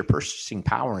amount, but your purchasing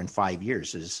power in 5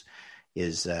 years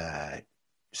is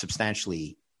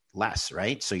substantially less,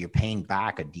 right? So you're paying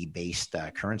back a debased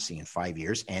currency in 5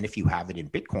 years. And if you have it in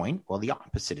Bitcoin, well, the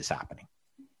opposite is happening.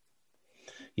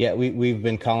 Yeah, we've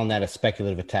been calling that a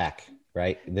speculative attack.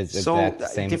 Right. So the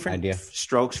same different idea?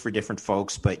 Strokes for different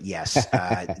folks, but yes.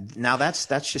 Now that's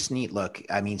just neat. Look,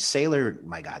 I mean, Saylor,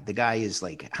 my God, the guy is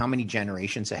like how many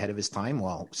generations ahead of his time?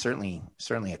 Well, certainly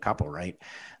a couple, right?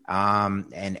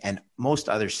 And most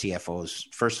other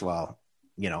CFOs, first of all,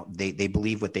 they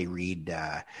believe what they read.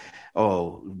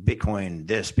 Bitcoin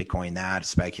this, Bitcoin that,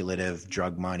 speculative,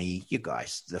 drug money. You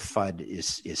guys, the FUD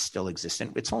is still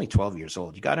existent. It's only 12 years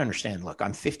old. You got to understand, look,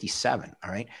 I'm 57. All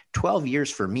right. 12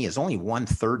 years for me is only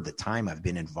 1/3 the time I've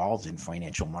been involved in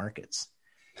financial markets.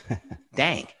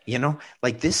 Dang,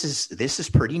 like this is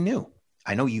pretty new.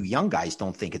 I know you young guys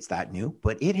don't think it's that new,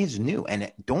 but it is new.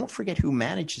 And don't forget who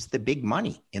manages the big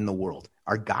money in the world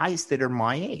are guys that are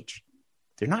my age.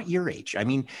 They're not your age. I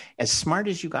mean, as smart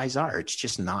as you guys are, it's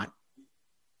just not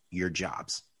your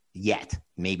jobs yet.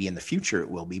 Maybe in the future it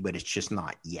will be, but it's just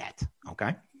not yet.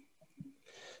 Okay.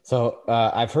 So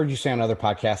I've heard you say on other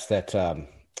podcasts that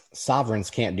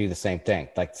sovereigns can't do the same thing.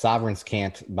 Like sovereigns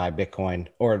can't buy Bitcoin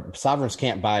or sovereigns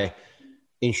can't buy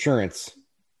insurance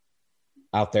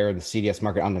out there in the CDS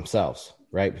market on themselves.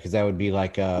 Right. Because that would be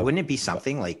like, wouldn't it be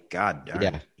something like, God,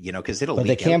 yeah, cause it'll, but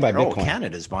they can buy Bitcoin.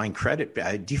 Canada's buying credit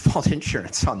default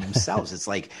insurance on themselves. It's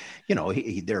like,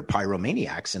 they're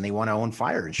pyromaniacs and they want to own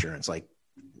fire insurance. Like,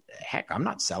 heck, I'm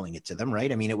not selling it to them.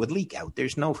 Right. I mean, it would leak out.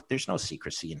 There's no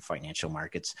secrecy in financial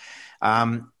markets.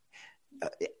 But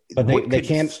they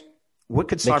can't. What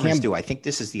could sovereigns do? I think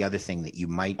this is the other thing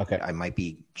that I might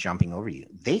be jumping over you.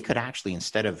 They could actually,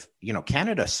 instead of,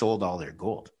 Canada sold all their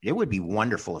gold. It would be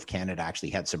wonderful if Canada actually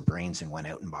had some brains and went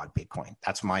out and bought Bitcoin.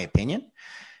 That's my opinion.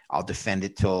 I'll defend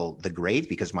it till the grave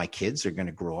because my kids are going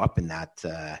to grow up in that,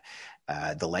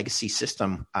 the legacy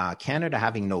system. Canada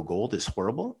having no gold is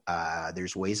horrible.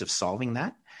 There's ways of solving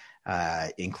that,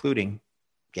 including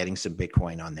getting some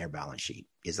Bitcoin on their balance sheet.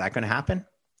 Is that going to happen?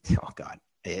 Oh God.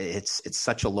 It's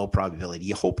such a low probability.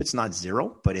 You hope it's not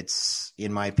zero, but it's,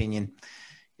 in my opinion,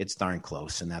 it's darn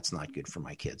close, and that's not good for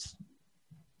my kids.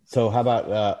 So how about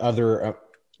other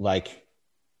like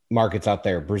markets out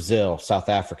there, Brazil, South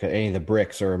Africa, any of the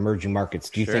BRICS or emerging markets?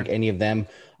 Do you think any of them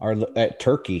are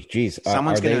Turkey? Geez,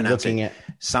 someone's going to announce looking it.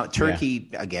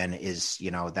 Turkey again is,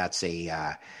 that's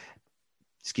a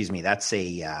that's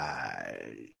a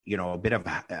a bit of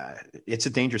it's a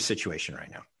dangerous situation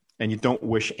right now. And you don't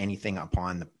wish anything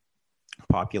upon the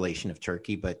population of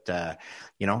Turkey, but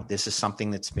this is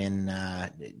something that's been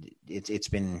it's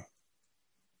been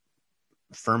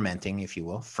fermenting, if you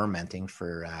will, for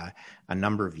a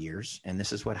number of years. And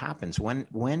this is what happens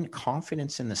when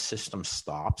confidence in the system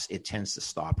stops. It tends to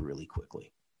stop really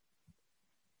quickly.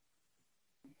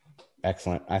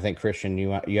 Excellent. I think Christian, you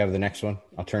have the next one.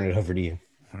 I'll turn it over to you.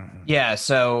 Yeah.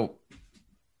 So,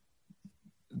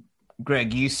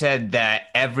 Greg, you said that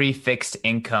every fixed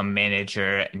income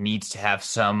manager needs to have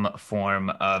some form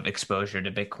of exposure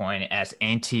to Bitcoin as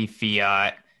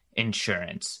anti-fiat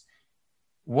insurance.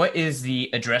 What is the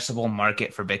addressable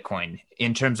market for Bitcoin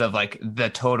in terms of like the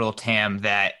total TAM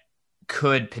that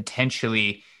could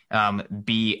potentially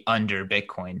be under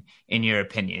Bitcoin, in your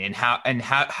opinion? And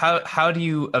how do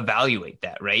you evaluate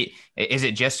that, right? Is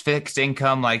it just fixed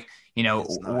income? Like,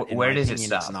 where does it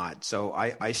stop? It's not. So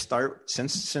I start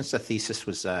since the thesis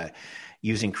was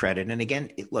using credit. And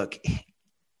again, look,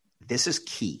 this is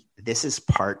key. This is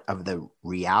part of the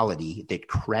reality that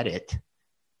credit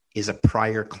is a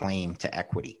prior claim to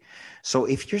equity. So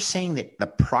if you're saying that the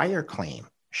prior claim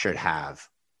should have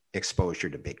exposure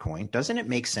to Bitcoin, doesn't it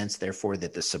make sense, therefore,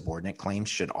 that the subordinate claims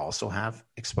should also have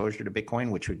exposure to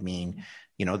Bitcoin, which would mean,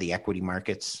 the equity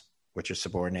markets, which are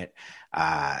subordinate,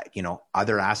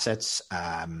 other assets?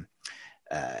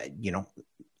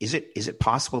 Is it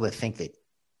possible to think that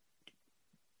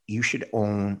you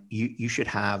should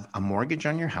have a mortgage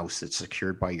on your house that's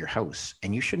secured by your house,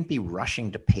 and you shouldn't be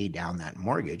rushing to pay down that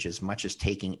mortgage as much as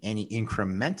taking any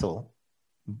incremental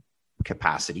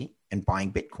capacity and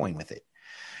buying Bitcoin with it?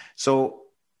 So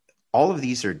all of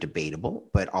these are debatable,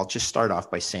 but I'll just start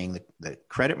off by saying that the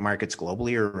credit markets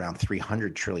globally are around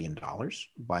 $300 trillion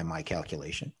by my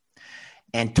calculation,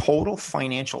 and total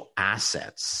financial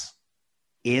assets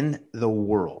in the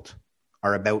world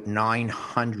are about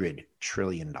 $900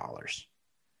 trillion.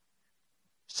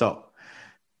 So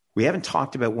we haven't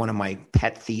talked about one of my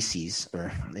pet theses,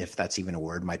 or if that's even a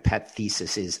word. My pet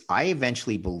thesis is I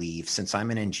eventually believe, since I'm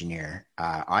an engineer,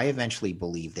 I eventually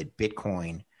believe that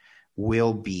Bitcoin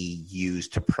will be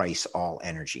used to price all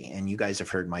energy. And you guys have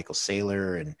heard Michael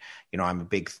Saylor, and I'm a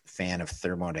big fan of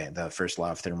the first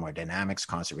law of thermodynamics,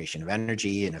 conservation of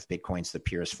energy, and if Bitcoin's the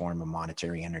purest form of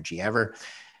monetary energy ever,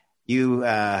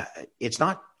 it's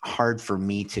not hard for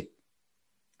me to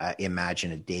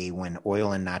imagine a day when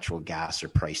oil and natural gas are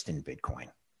priced in Bitcoin.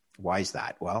 Why is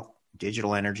that? Well,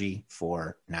 digital energy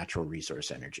for natural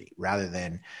resource energy, rather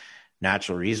than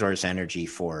natural resource energy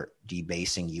for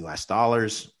debasing US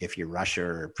dollars. If you're Russia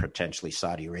or potentially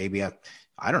Saudi Arabia,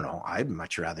 I don't know, I'd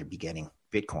much rather be getting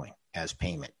Bitcoin as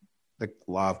payment. The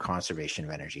law of conservation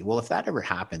of energy. Well, if that ever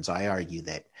happens, I argue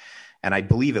that, and I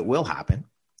believe it will happen,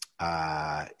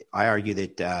 I argue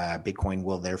that Bitcoin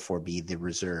will therefore be the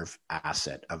reserve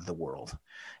asset of the world.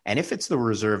 And if it's the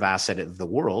reserve asset of the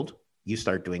world, you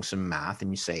start doing some math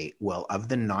and you say, well, of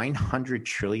the $900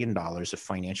 trillion of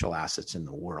financial assets in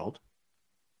the world,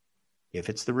 if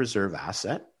it's the reserve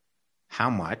asset, how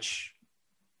much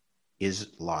is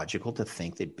logical to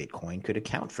think that Bitcoin could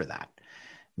account for that?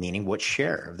 Meaning, what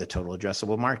share of the total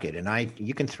addressable market? And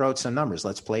you can throw out some numbers.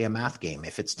 Let's play a math game.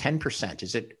 If it's 10%,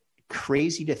 is it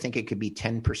crazy to think it could be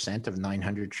 10% of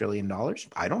 $900 trillion?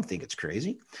 I don't think it's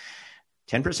crazy.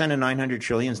 10% of 900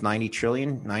 trillion is 90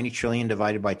 trillion. 90 trillion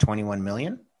divided by 21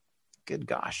 million. Good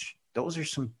gosh. Those are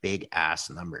some big ass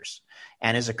numbers.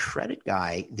 And as a credit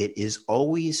guy that is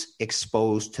always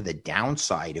exposed to the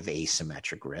downside of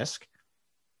asymmetric risk,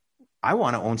 I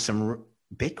want to own some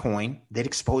Bitcoin that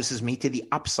exposes me to the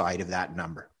upside of that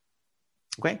number.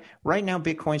 Okay. Right now,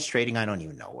 Bitcoin's trading, I don't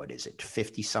even know, what is it,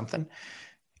 50 something?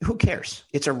 Who cares?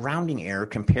 It's a rounding error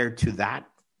compared to that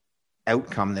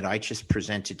outcome that I just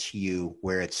presented to you,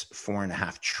 where it's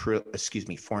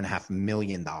 $4.5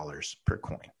 million per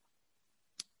coin.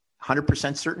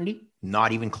 100% certainty,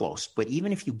 not even close. But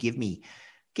even if you give me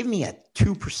a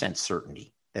 2%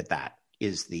 certainty that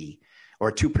is or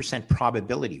a 2%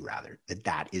 probability rather,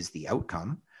 that is the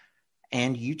outcome,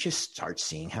 and you just start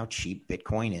seeing how cheap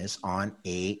Bitcoin is on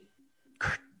a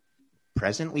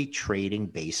presently trading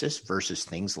basis versus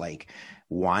things like,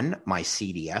 one, my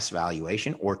CDS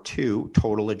valuation, or two,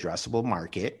 total addressable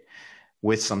market,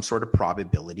 with some sort of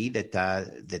probability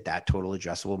that total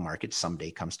addressable market someday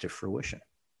comes to fruition.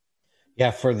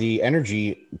 Yeah, for the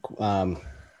energy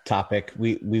topic,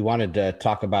 we wanted to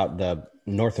talk about the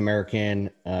North American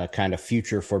kind of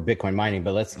future for Bitcoin mining,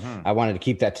 but I wanted to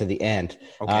keep that to the end.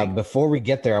 Okay. Before we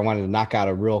get there, I wanted to knock out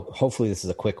hopefully this is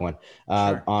a quick one,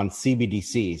 sure, on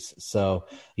CBDCs. So,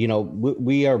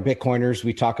 we are Bitcoiners.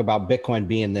 We talk about Bitcoin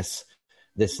being this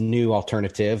new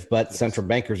alternative, but yes, central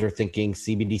bankers are thinking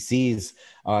CBDCs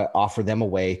offer them a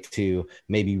way to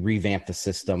maybe revamp the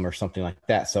system or something like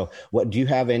that. So do you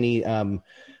have any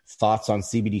thoughts on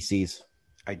CBDCs?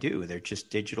 I do. They're just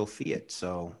digital fiat.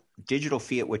 So digital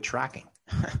fiat with tracking.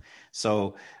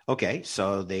 So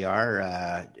they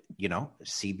are,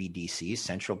 CBDCs,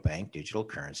 central bank digital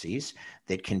currencies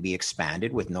that can be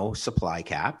expanded with no supply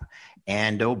cap.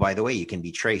 And, oh, by the way, you can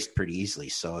be traced pretty easily.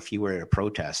 So if you were at a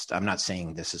protest, I'm not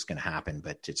saying this is going to happen,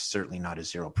 but it's certainly not a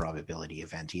zero probability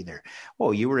event either.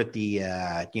 Oh, you were at you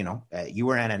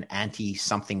were at an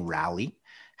anti-something rally.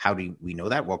 How do we know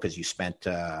that? Well, because you spent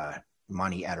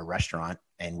money at a restaurant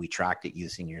and we tracked it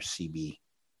using your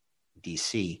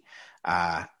CBDC.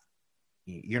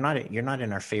 You're not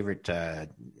in our favorite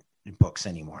books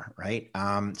anymore, right?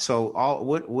 So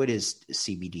what is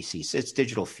CBDC? It's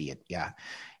digital fiat, yeah.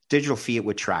 Digital fiat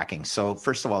with tracking. So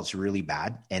first of all, it's really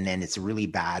bad, and then it's really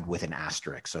bad with an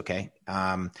asterisk. Okay,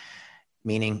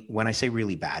 meaning when I say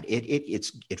really bad,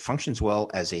 it functions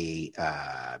well as a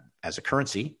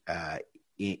currency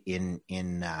in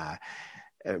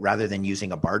rather than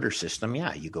using a barter system,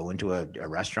 yeah, you go into a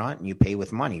restaurant and you pay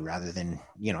with money rather than,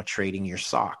 trading your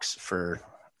socks for,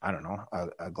 I don't know,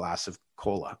 a glass of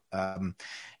cola.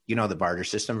 The barter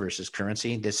system versus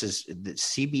currency. This is the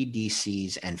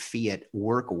CBDCs and fiat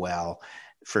work well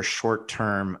for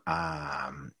short-term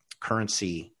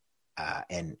currency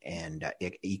and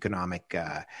economic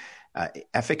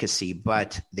efficacy,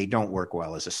 but they don't work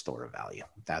well as a store of value.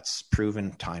 That's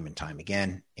proven time and time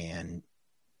again, and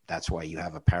that's why you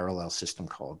have a parallel system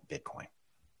called Bitcoin.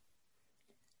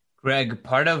 Greg,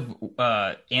 part of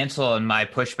Ansel and my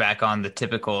pushback on the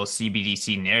typical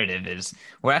CBDC narrative is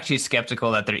we're actually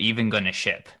skeptical that they're even going to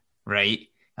ship, right?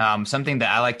 Something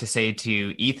that I like to say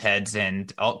to ETH heads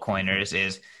and altcoiners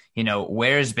is,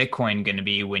 where's Bitcoin going to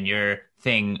be when your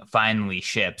thing finally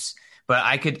ships? But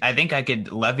I think I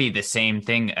could levy the same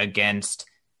thing against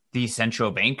these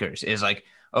central bankers is like,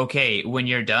 okay, when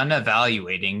you're done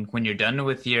evaluating, when you're done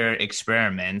with your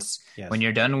experiments, yes, when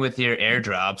you're done with your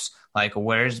airdrops, like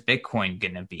where's Bitcoin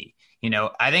going to be?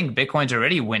 I think Bitcoin's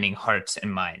already winning hearts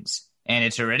and minds, and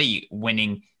it's already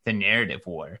winning the narrative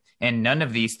war. And none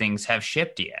of these things have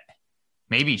shipped yet.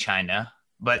 Maybe China,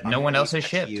 but no one else has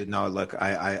shipped. Look,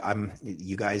 I'm.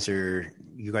 You guys are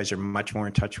much more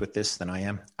in touch with this than I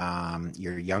am.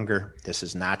 You're younger. This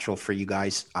is natural for you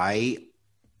guys. I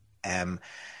am.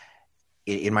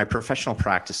 In my professional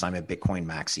practice, I'm a Bitcoin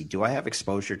maxi. Do I have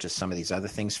exposure to some of these other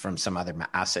things from some other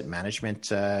asset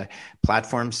management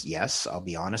platforms? Yes, I'll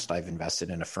be honest. I've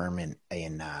invested in a firm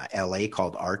in LA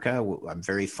called Arca. I'm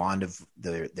very fond of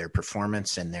their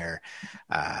performance and their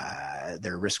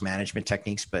risk management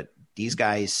techniques. But these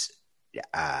guys,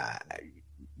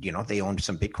 they own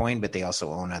some Bitcoin, but they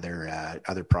also own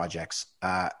other projects.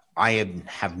 I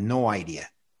have no idea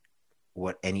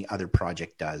what any other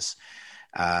project does.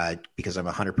 Because I'm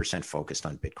 100% focused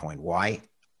on Bitcoin. Why?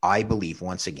 I believe,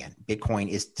 once again, Bitcoin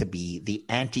is to be the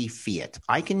anti-fiat.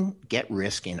 I can get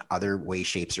risk in other ways,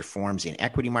 shapes, or forms in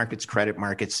equity markets, credit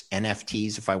markets,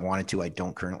 NFTs if I wanted to. I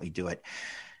don't currently do it.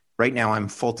 Right now, I'm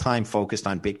full-time focused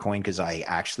on Bitcoin because I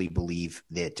actually believe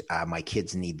that my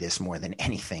kids need this more than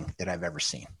anything that I've ever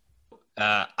seen.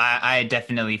 I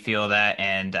definitely feel that,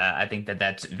 and I think that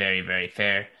that's very, very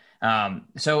fair.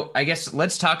 So I guess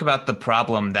let's talk about the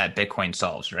problem that Bitcoin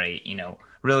solves, right?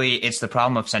 Really it's the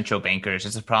problem of central bankers.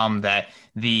 It's a problem that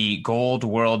the gold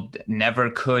world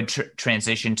never could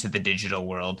transition to the digital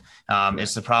world.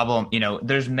 It's the problem,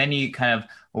 there's many kind of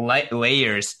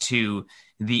layers to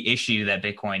the issue that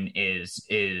Bitcoin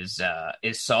is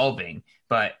solving.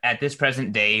 But at this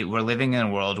present day, we're living in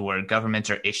a world where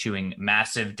governments are issuing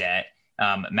massive debt,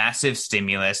 massive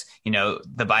stimulus. The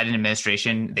Biden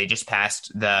administration, they just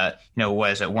passed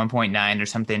was it 1.9 or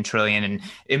something trillion, and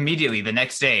immediately the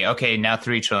next day, okay, now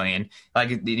 3 trillion.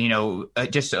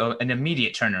 Just an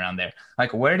immediate turnaround there.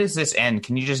 Like, where does this end?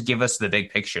 Can you just give us the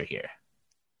big picture here?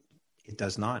 It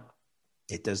does not.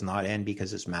 It does not end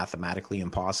because it's mathematically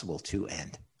impossible to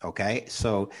end. Okay,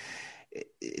 so,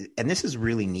 and this is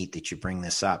really neat that you bring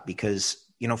this up because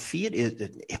fiat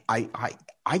is.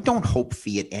 I don't hope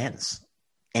fiat ends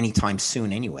anytime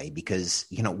soon anyway, because,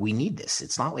 we need this.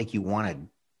 It's not like you want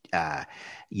to,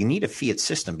 you need a fiat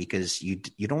system because you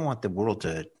don't want the world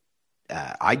to,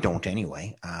 I don't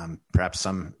anyway. Perhaps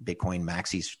some Bitcoin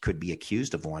maxis could be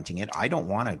accused of wanting it. I don't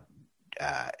want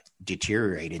to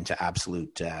deteriorate into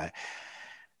absolute,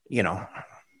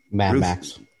 Mad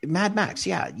Max. Mad Max.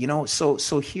 Yeah.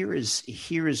 So here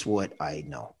is what I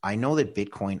know. I know that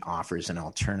Bitcoin offers an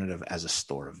alternative as a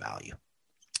store of value.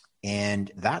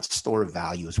 And that store of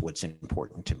value is what's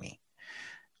important to me.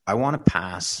 I want to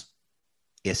pass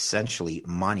essentially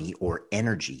money or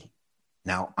energy.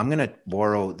 Now, I'm going to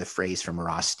borrow the phrase from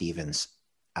Ross Stevens,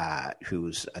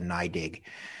 who's a NYDIG.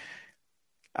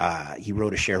 He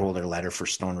wrote a shareholder letter for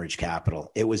Stone Ridge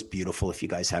Capital. It was beautiful. If you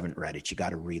guys haven't read it, you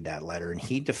got to read that letter. And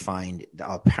he defined,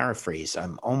 I'll paraphrase,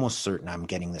 I'm almost certain I'm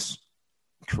getting this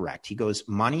correct. He goes,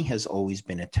 money has always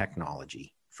been a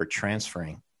technology for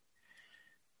transferring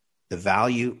the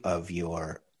value of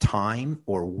your time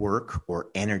or work or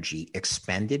energy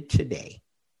expended today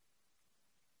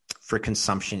for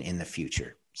consumption in the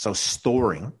future. So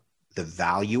storing the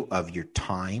value of your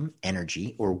time,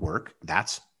 energy, or work,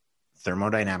 that's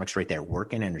thermodynamics right there,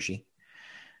 work and energy,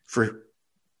 for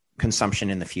consumption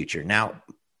in the future. Now,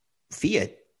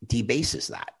 fiat debases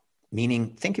that,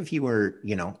 meaning think if you were,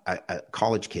 a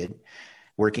college kid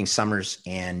working summers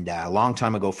and a long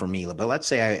time ago for me, but let's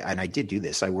say I did do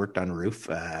this. I worked on roof,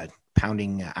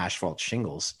 pounding asphalt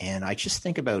shingles. And I just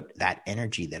think about that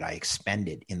energy that I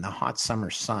expended in the hot summer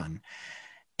sun.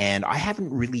 And I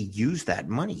haven't really used that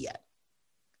money yet.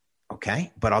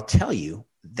 Okay. But I'll tell you,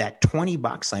 that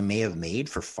 $20 I may have made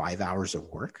for 5 hours of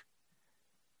work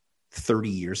 30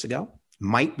 years ago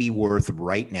might be worth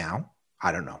right now,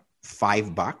 I don't know,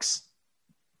 $5.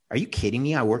 Are you kidding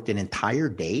me? I worked an entire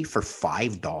day for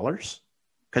 $5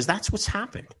 because that's what's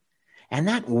happened. And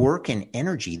that work and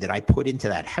energy that I put into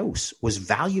that house was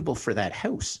valuable for that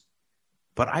house.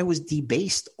 But I was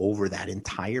debased over that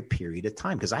entire period of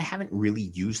time because I haven't really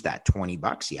used that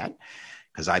 $20 yet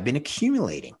because I've been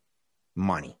accumulating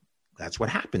money. That's what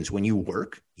happens when you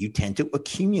work. You tend to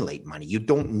accumulate money. You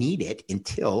don't need it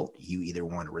until you either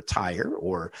want to retire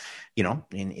or, you know,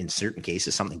 in certain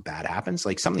cases, something bad happens.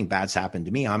 Like something bad's happened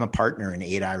to me. I'm a partner in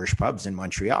 8 Irish pubs in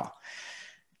Montreal.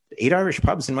 8 Irish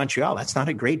pubs in Montreal, that's not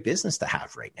a great business to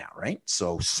have right now, right?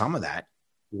 So some of that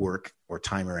work or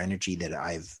time or energy that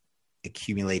I've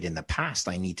accumulated in the past,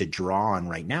 I need to draw on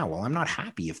right now. Well, I'm not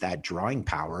happy if that drawing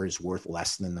power is worth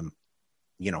less than the,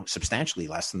 you know, substantially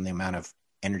less than the amount of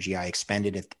energy I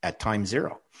expended at time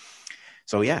zero.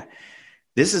 So yeah,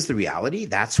 this is the reality.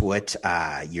 That's what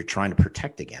you're trying to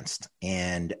protect against.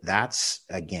 And that's,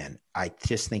 again, I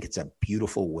just think it's a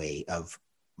beautiful way of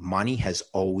money has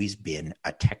always been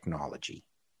a technology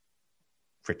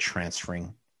for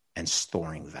transferring and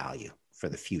storing value for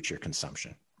the future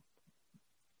consumption.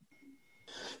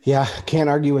 Yeah, can't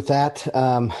argue with that.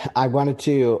 I wanted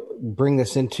to bring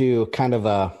this into kind of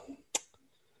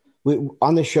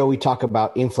on this show, we talk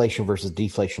about inflation versus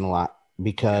deflation a lot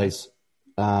because,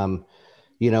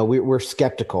 you know, we're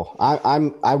skeptical.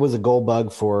 I was a gold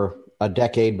bug for a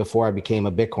decade before I became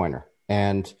a Bitcoiner.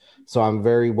 And so I'm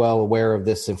very well aware of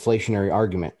this inflationary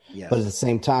argument. Yes. But at the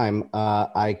same time,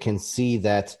 I can see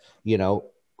that, you know,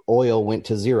 oil went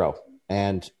to zero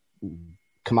and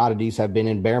commodities have been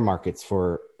in bear markets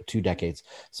for 2 decades.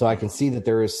 So I can see that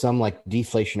there is some like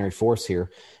deflationary force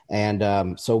here.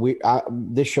 And so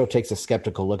this show takes a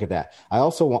skeptical look at that. I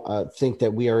also think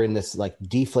that we are in this like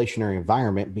deflationary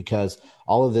environment because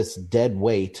all of this dead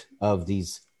weight of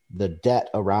the debt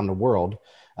around the world,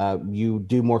 you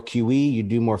do more QE, you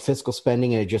do more fiscal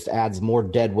spending, and it just adds more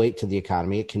dead weight to the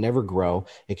economy. It can never grow.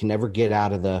 It can never get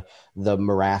out of the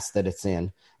morass that it's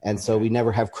in. And so we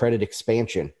never have credit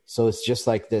expansion. So it's just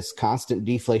like this constant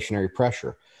deflationary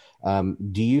pressure.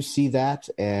 Do you see that?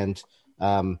 And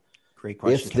great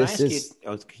question. Can I ask you?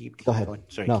 Oh, go ahead. Going.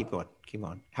 Sorry, no. Keep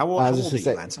going. How old are you,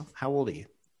 Lancel? How old are you?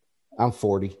 I'm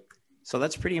 40. So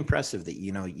that's pretty impressive that,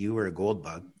 you know, you were a gold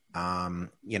bug.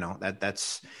 You know,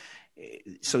 that's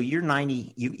so you're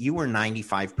 90, you were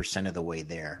 95% of the way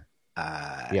there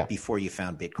before you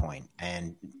found Bitcoin.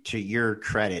 And to your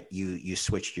credit, you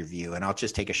switched your view. And I'll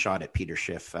just take a shot at Peter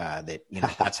Schiff that, you know,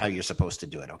 that's how you're supposed to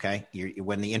do it. Okay.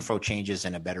 When the info changes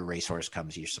and a better racehorse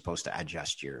comes, you're supposed to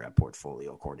adjust your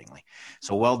portfolio accordingly.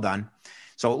 So well done.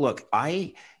 So look,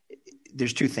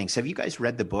 there's 2 things. Have you guys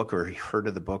read the book or heard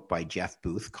of the book by Jeff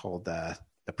Booth called The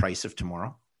Price of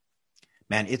Tomorrow?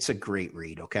 Man, it's a great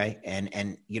read, okay?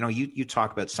 And you know, you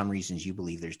talk about some reasons you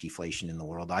believe there's deflation in the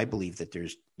world. I believe that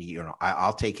there's, you know,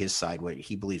 I'll take his side. What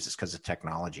he believes is because of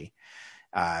technology,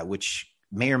 which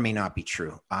may or may not be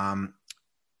true.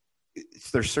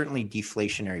 There's certainly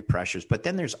deflationary pressures, but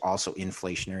then there's also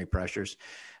inflationary pressures.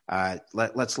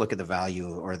 Let's look at the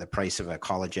value or the price of a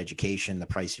college education, the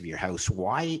price of your house.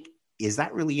 Why is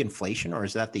that really inflation, or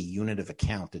is that the unit of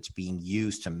account that's being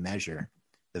used to measure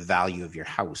the value of your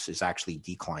house is actually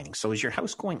declining? So is your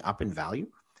house going up in value,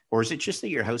 or is it just that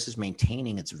your house is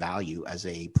maintaining its value as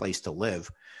a place to live,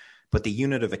 but the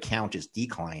unit of account is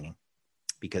declining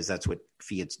because that's what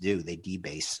fiats do. They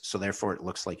debase. So therefore it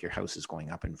looks like your house is going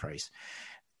up in price.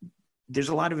 There's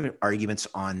a lot of arguments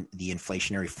on the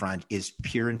inflationary front. Is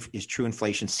true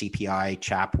inflation CPI,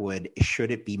 Chapwood,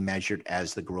 should it be measured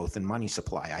as the growth in money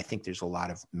supply? I think there's a lot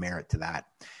of merit to that,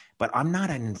 but I'm not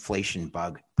an inflation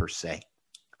bug per se.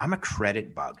 I'm a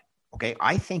credit bug. Okay.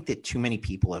 I think that too many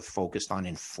people have focused on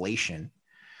inflation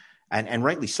and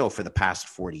rightly so for the past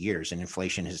 40 years, and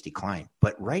inflation has declined.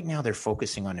 But right now they're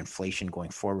focusing on inflation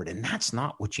going forward. And that's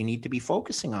not what you need to be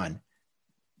focusing on.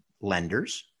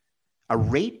 Lenders, a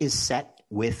rate is set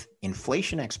with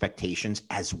inflation expectations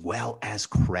as well as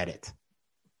credit.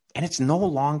 And it's no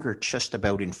longer just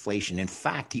about inflation. In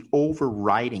fact, the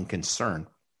overriding concern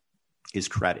is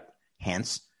credit.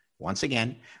 Hence, once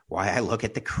again, why I look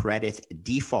at the credit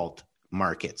default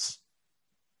markets.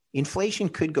 Inflation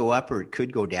could go up or it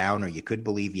could go down, or you could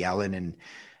believe Yellen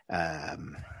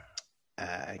and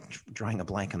drawing a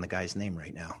blank on the guy's name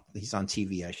right now. He's on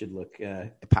TV. I should look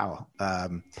Powell.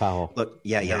 Powell. Look,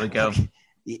 yeah. There we go.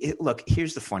 Look,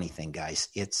 here's the funny thing, guys.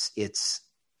 It's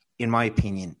in my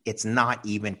opinion, it's not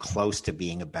even close to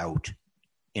being about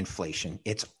inflation.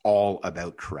 It's all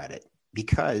about credit,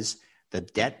 because the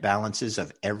debt balances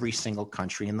of every single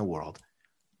country in the world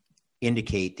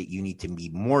indicate that you need to be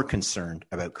more concerned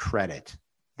about credit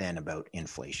than about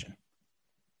inflation.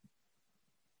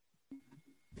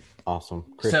 Awesome.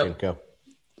 Christian, go.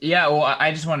 Yeah, well,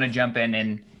 I just want to jump in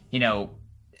and,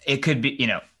 it could be,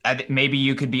 maybe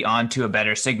you could be on to a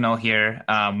better signal here.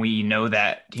 We know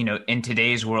that, in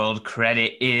today's world,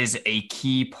 credit is a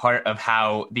key part of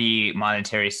how the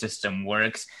monetary system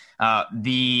works.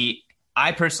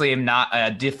 I personally am not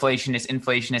a deflationist,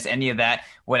 inflationist, any of that.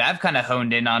 What I've kind of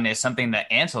honed in on is something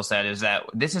that Ansel said, is that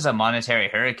this is a monetary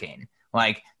hurricane.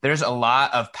 Like, there's a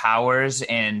lot of powers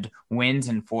and winds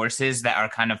and forces that are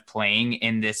kind of playing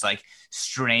in this like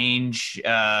strange,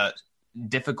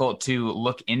 difficult to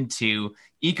look into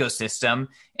ecosystem.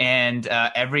 And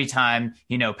every time,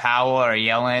 Powell or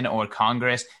Yellen or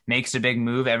Congress makes a big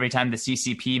move, every time the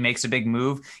CCP makes a big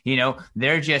move,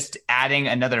 they're just adding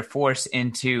another force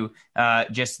into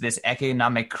just this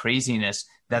economic craziness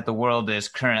that the world is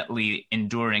currently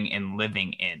enduring and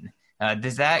living in.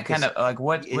 Does that kind of like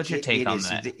what's your take on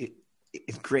that?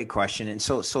 Great question. And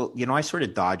so, I sort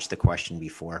of dodged the question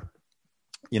before.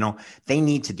 They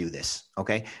need to do this.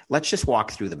 Okay. Let's just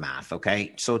walk through the math.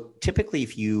 Okay. So typically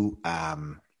if you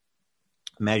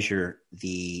measure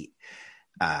the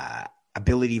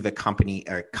ability of a company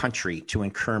or country to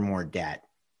incur more debt,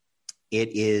 it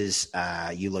is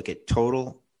you look at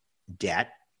total debt,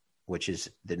 which is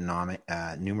the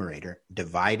numerator,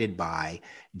 divided by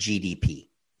GDP,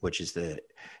 which is the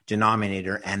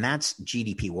denominator, and that's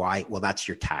GDP. Why? Well, that's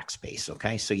your tax base,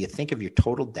 okay? So you think of your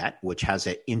total debt, which has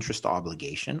an interest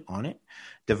obligation on it,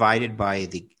 divided by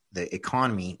the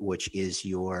economy, which is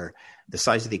the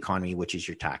size of the economy, which is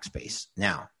your tax base.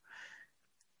 Now,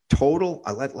 total,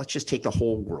 let's just take the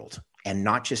whole world and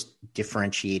not just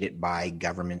differentiate it by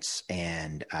governments,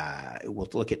 and we'll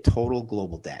look at total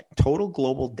global debt. Total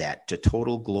global debt to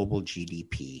total global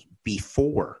GDP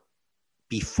before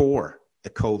the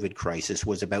COVID crisis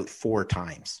was about 4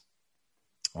 times.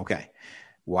 Okay.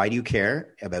 Why do you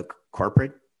care about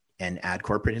corporate and add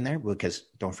corporate in there? Because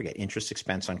don't forget, interest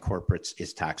expense on corporates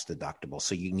is tax deductible.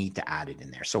 So you need to add it in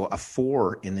there. So a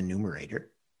 4 in the numerator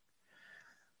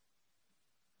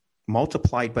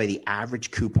multiplied by the average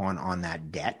coupon on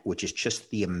that debt, which is just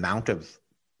the amount of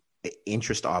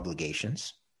interest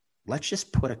obligations. Let's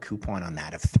just put a coupon on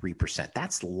that of 3%.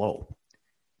 That's low.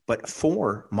 But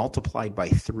 4 multiplied by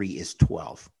 3 is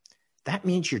 12. That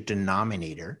means your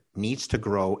denominator needs to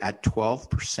grow at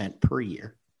 12% per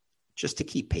year just to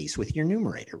keep pace with your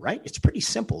numerator, right? It's pretty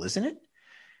simple, isn't it?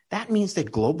 That means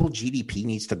that global GDP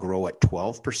needs to grow at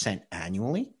 12%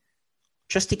 annually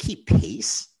just to keep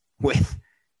pace with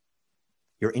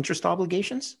your interest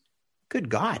obligations. Good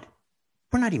God,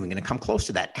 we're not even going to come close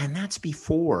to that. And that's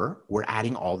before we're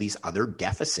adding all these other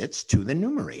deficits to the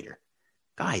numerator.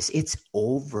 Guys, it's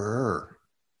over.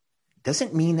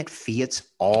 Doesn't mean that fiats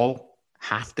all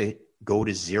have to go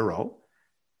to zero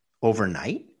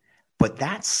overnight, but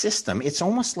that system, it's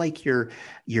almost like you're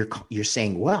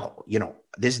saying, well,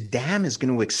 this dam is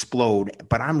going to explode,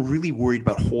 but I'm really worried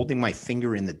about holding my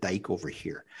finger in the dike over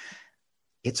here.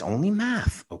 It's only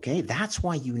math, okay? That's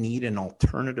why you need an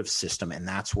alternative system, and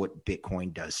that's what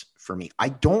Bitcoin does for me. I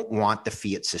don't want the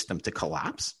fiat system to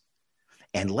collapse.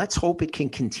 And let's hope it can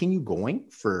continue going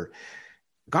for,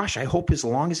 I hope as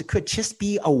long as it could. Just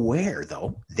be aware,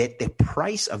 though, that the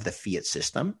price of the fiat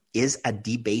system is a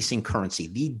debasing currency.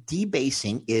 The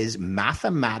debasing is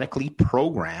mathematically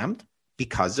programmed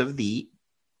because of the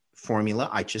formula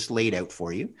I just laid out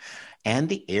for you. And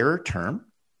the error term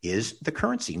is the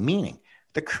currency, meaning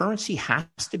the currency has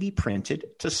to be printed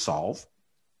to solve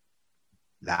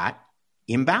that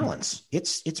imbalance.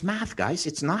 It's math, guys.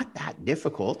 It's not that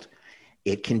difficult.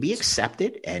 It can be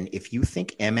accepted. And if you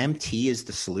think MMT is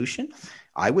the solution,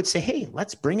 I would say, hey,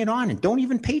 let's bring it on and don't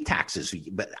even pay taxes.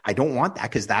 But I don't want that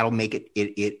because that'll make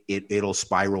it'll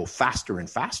spiral faster and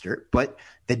faster. But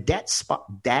the debt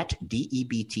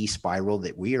DEBT spiral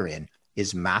that we are in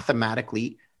is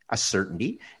mathematically a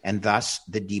certainty. And thus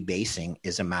the debasing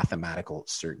is a mathematical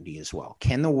certainty as well.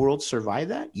 Can the world survive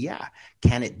that? Yeah.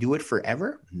 Can it do it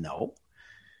forever? No.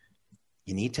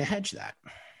 You need to hedge that.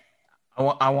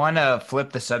 I want to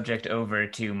flip the subject over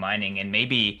to mining, and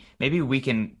maybe we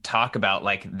can talk about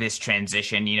like this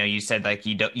transition. You said like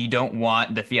you don't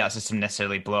want the fiat system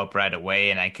necessarily blow up right away,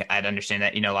 and I'd understand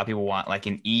that. A lot of people want like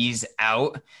an ease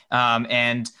out,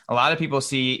 and a lot of people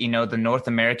see the North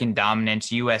American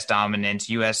dominance, U.S. dominance,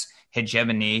 U.S.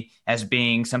 hegemony as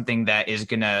being something that is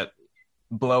gonna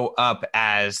blow up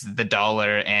as the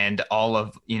dollar and all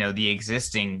of the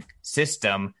existing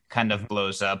system kind of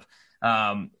blows up.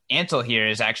 Ansel here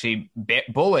is actually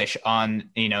bullish on,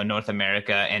 North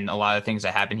America and a lot of things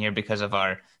that happen here because of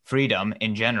our freedom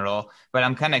in general. But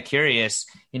I'm kind of curious,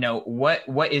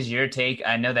 what is your take?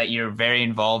 I know that you're very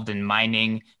involved in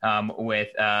mining with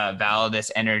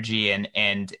Validus Energy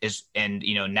and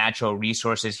natural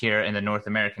resources here in the North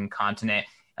American continent.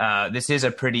 This is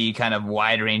a pretty kind of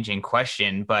wide-ranging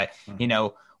question, but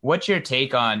what's your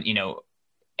take on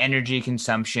energy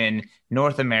consumption,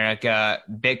 North America,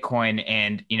 Bitcoin,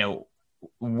 and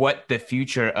what the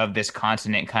future of this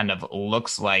continent kind of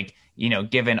looks like,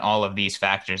 given all of these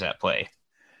factors at play?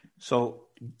 So,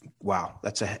 wow,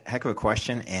 that's a heck of a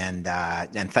question, and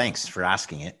thanks for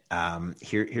asking it.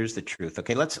 Here's the truth.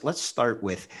 Okay, let's start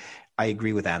with. I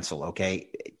agree with Ansel.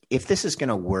 Okay, if this is going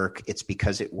to work, it's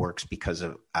because it works because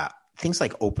of things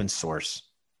like open source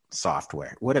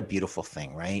software. What a beautiful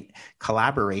thing, right?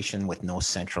 Collaboration with no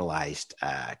centralized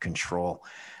control.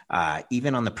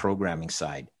 Even on the programming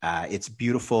side, it's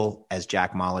beautiful. As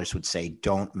Jack Mallers would say,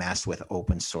 don't mess with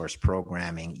open source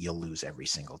programming. You'll lose every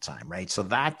single time, right? So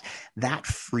that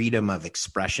freedom of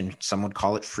expression, some would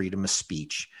call it freedom of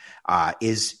speech,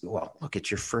 look at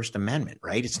your First Amendment,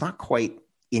 right? It's not quite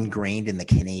ingrained in the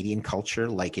Canadian culture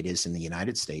like it is in the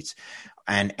United States.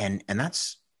 And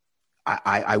that's,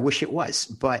 I wish it was,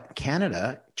 but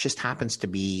Canada just happens to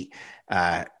be,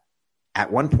 at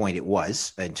one point it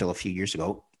was, until a few years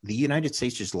ago, the United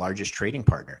States' largest trading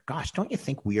partner. Gosh, don't you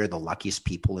think we are the luckiest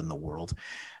people in the world,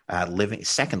 living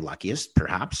second luckiest,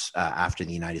 perhaps, after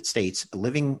the United States,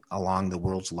 living along the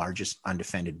world's largest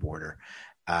undefended border,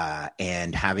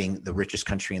 and having the richest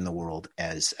country in the world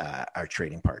as our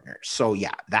trading partner. So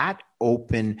yeah, that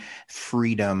open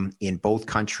freedom in both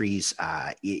countries,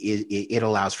 it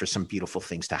allows for some beautiful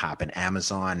things to happen.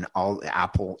 Amazon,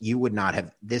 Apple, you would not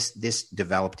have this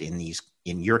developed in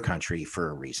your country for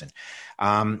a reason.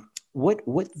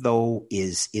 What though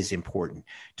is important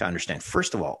to understand?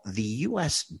 First of all, the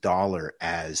U.S. dollar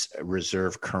as a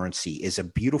reserve currency is a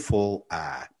beautiful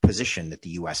position that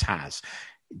the U.S. has.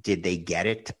 Did they get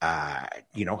it?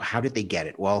 How did they get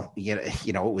it? Well,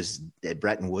 it was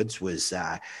Bretton Woods was,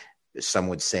 some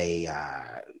would say,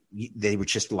 they were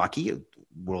just lucky.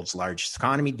 World's largest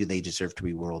economy. Do they deserve to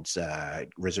be world's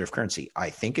reserve currency? I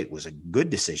think it was a good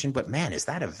decision, but man, is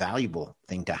that a valuable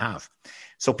thing to have?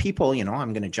 So people,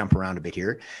 I'm going to jump around a bit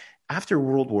here. After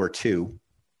World War II,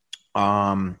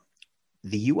 the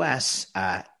U.S.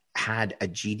 had a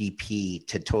GDP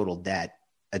to total debt.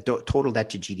 Total debt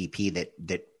to GDP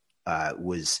that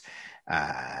was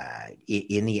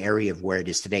in the area of where it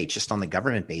is today, just on the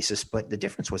government basis. But the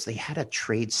difference was they had a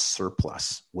trade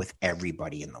surplus with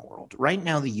everybody in the world. Right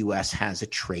now, the U.S. has a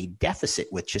trade deficit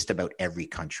with just about every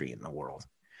country in the world.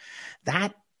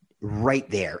 That right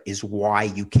there is why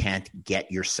you can't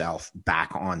get yourself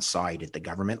back on side at the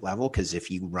government level. Because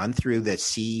if you run through the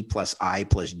C plus I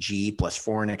plus G plus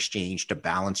foreign exchange to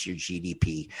balance your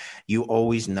GDP, you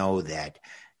always know that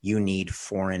you need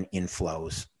foreign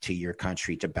inflows to your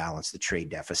country to balance the trade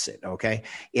deficit, okay?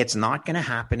 It's not going to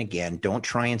happen again. Don't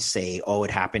try and say, it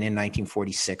happened in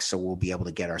 1946, so we'll be able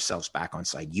to get ourselves back on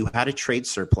side. You had a trade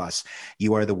surplus.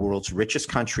 You are the world's richest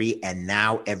country, and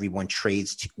now everyone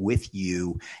trades with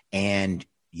you, and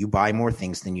you buy more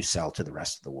things than you sell to the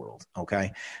rest of the world,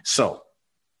 okay? So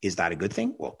is that a good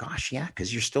thing? Well, gosh, yeah,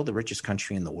 because you're still the richest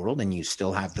country in the world, and you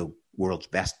still have the world's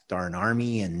best darn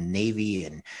army and navy,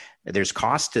 and there's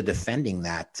cost to defending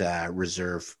that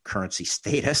reserve currency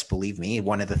status. Believe me,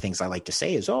 one of the things I like to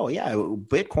say is,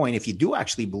 Bitcoin, if you do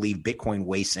actually believe Bitcoin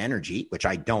wastes energy, which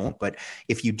I don't, but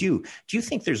if you do you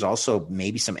think there's also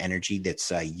maybe some energy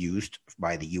that's used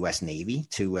by the U.S. Navy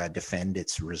to defend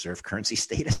its reserve currency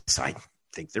status? I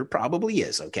think there probably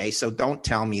is. Okay. So don't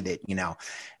tell me that,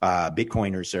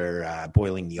 Bitcoiners are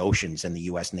boiling the oceans and the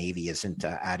U.S. Navy isn't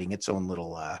adding its own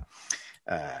little,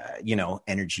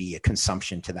 energy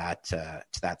consumption to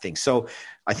that thing. So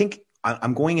I think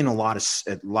I'm going in a lot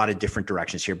of different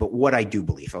directions here, but what I do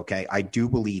believe, okay, I do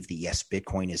believe that yes,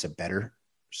 Bitcoin is a better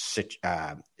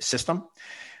system.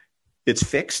 It's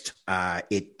fixed.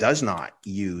 It does not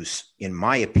use, in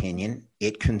my opinion,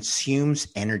 it consumes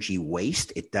energy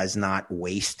waste. It does not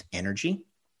waste energy.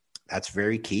 That's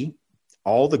very key.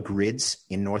 All the grids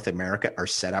in North America are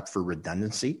set up for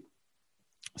redundancy.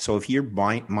 So if you're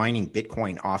mining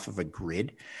Bitcoin off of a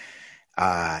grid,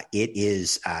 it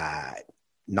is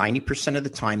 90% of the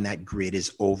time that grid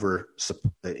is over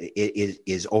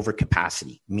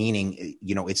capacity, meaning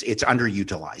it's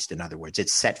underutilized. In other words,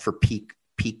 it's set for peak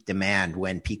demand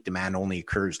when peak demand only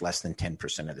occurs less than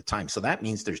 10% of the time. So that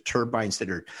means there's turbines that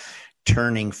are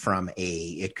turning from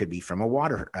it could be from a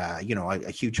water, a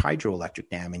huge hydroelectric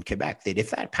dam in Quebec, that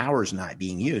if that power is not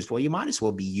being used, well, you might as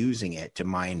well be using it to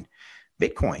mine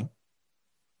Bitcoin,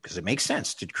 because it makes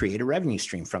sense to create a revenue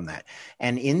stream from that.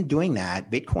 And in doing that,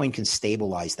 Bitcoin can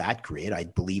stabilize that grid. I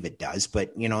believe it does.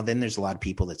 But, then there's a lot of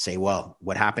people that say, well,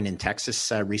 what happened in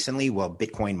Texas recently? Well,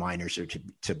 Bitcoin miners are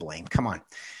to blame. Come on.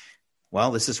 Well,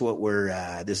 this is what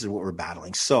we're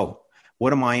battling. So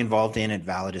what am I involved in at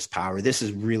Validus Power? This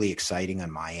is really exciting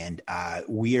on my end.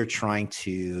 We are trying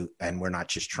to, and we're not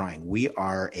just trying, we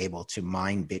are able to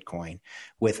mine Bitcoin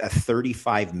with a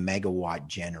 35 megawatt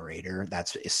generator.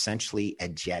 That's essentially a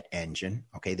jet engine.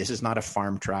 Okay, this is not a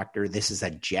farm tractor. This is a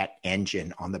jet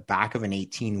engine on the back of an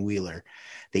 18-wheeler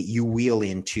that you wheel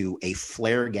into a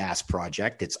flare gas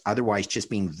project. It's otherwise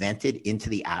just being vented into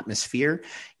the atmosphere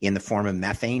in the form of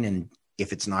methane, and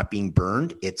if it's not being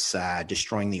burned, it's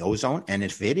destroying the ozone. And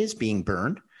if it is being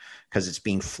burned, because it's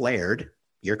being flared,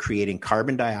 you're creating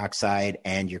carbon dioxide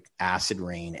and your acid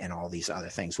rain and all these other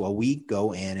things. Well, we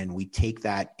go in and we take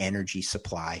that energy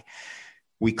supply,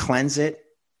 we cleanse it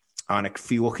on a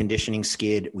fuel conditioning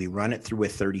skid. We run it through a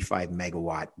 35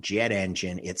 megawatt jet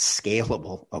engine. It's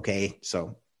scalable. Okay.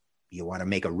 So you want to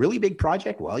make a really big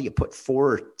project? Well, you put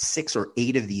 4, 6, or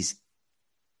 8 of these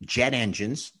jet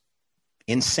engines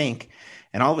in sync,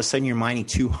 and all of a sudden you're mining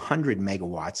 200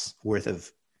 megawatts worth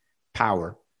of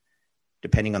power,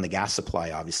 depending on the gas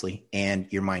supply, obviously, and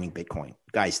you're mining Bitcoin.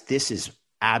 Guys, this is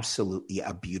absolutely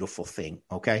a beautiful thing.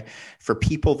 Okay. For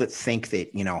people that think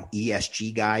that,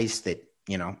 ESG guys, that,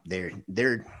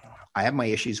 I have my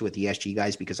issues with ESG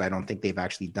guys because I don't think they've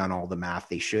actually done all the math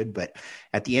they should. But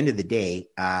at the end of the day,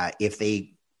 if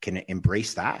they can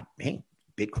embrace that, hey,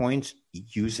 Bitcoin's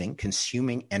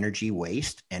consuming energy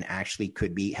waste and actually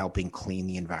could be helping clean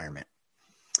the environment.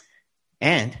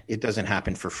 And it doesn't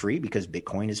happen for free because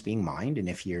Bitcoin is being mined. And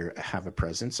if you have a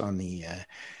presence on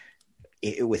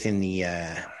within the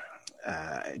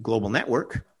global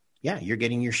network, you're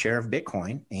getting your share of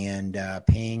Bitcoin and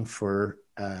paying for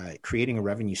creating a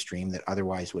revenue stream that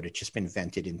otherwise would have just been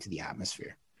vented into the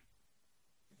atmosphere.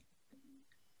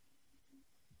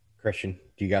 Christian,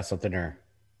 do you got something or?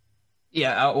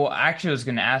 Yeah, well, actually, I was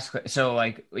going to ask. So,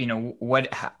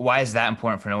 why is that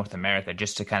important for North America?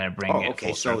 Just to kind of bring it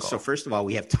full circle. So first of all,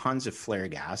 we have tons of flare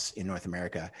gas in North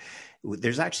America.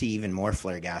 There's actually even more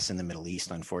flare gas in the Middle East,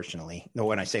 unfortunately. No,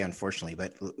 when I say unfortunately,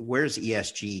 but where's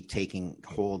ESG taking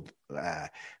hold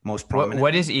most prominent?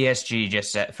 What is ESG?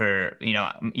 Just for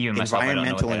even myself,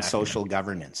 environmental and social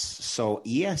governance. So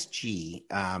ESG,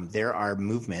 there are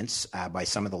movements by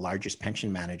some of the largest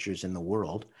pension managers in the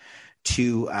world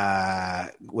to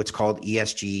what's called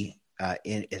ESG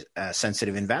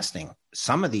sensitive investing.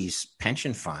 Some of these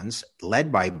pension funds,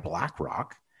 led by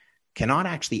BlackRock, cannot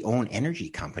actually own energy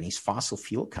companies, fossil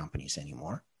fuel companies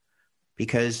anymore,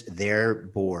 because their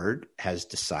board has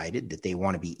decided that they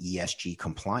want to be ESG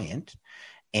compliant.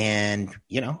 And,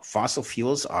 fossil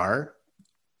fuels are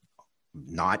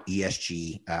not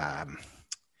ESG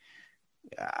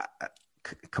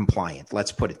compliant.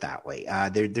 Let's put it that way.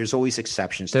 There's always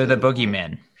exceptions. They're the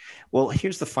boogeyman. Well,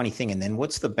 here's the funny thing. And then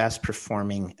what's the best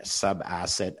performing sub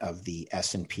asset of the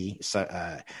S&P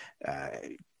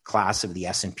class of the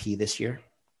S&P this year?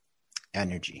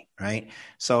 Energy, right?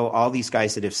 So all these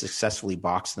guys that have successfully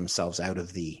boxed themselves out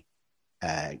of the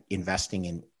investing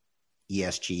in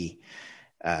ESG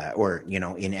or,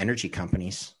 in energy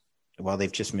companies, well,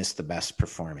 they've just missed the best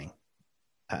performing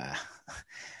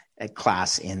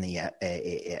class in the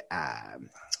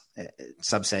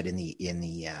subset in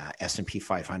the S&P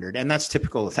 500. And that's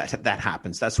typical. That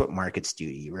happens. That's what markets do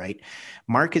to you, right?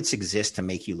 Markets exist to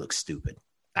make you look stupid.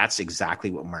 That's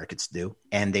exactly what markets do.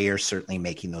 And they are certainly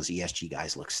making those ESG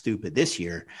guys look stupid this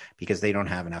year because they don't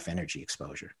have enough energy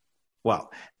exposure.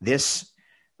 Well,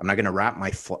 I'm not going to wrap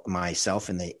myself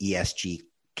in the ESG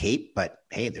cape, but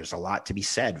hey, there's a lot to be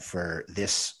said for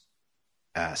this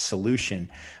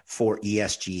solution for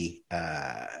ESG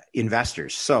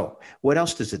investors. So what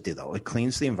else does it do though? It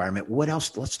cleans the environment. What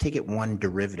else? Let's take it one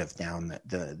derivative down,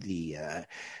 the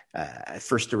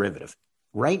first derivative.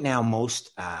 Right now,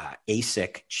 most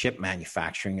ASIC chip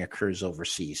manufacturing occurs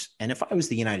overseas. And if I was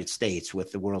the United States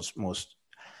with the world's most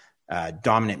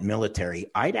dominant military,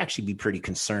 I'd actually be pretty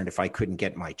concerned if I couldn't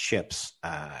get my chips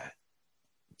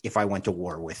if I went to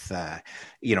war with,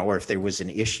 or if there was an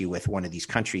issue with one of these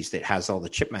countries that has all the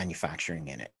chip manufacturing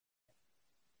in it.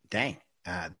 Dang,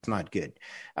 it's not good.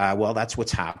 Well, that's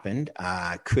what's happened.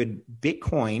 Could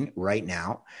Bitcoin right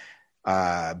now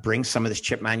bring some of this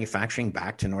chip manufacturing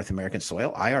back to North American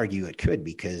soil? I argue it could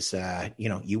because,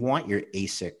 you want your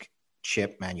ASIC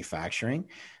chip manufacturing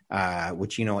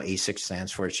which, ASIC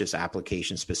stands for, it's just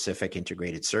application specific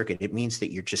integrated circuit. It means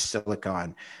that you're just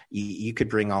silicon. You could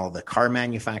bring all the car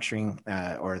manufacturing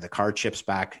or the car chips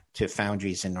back to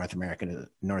foundries in North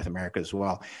America as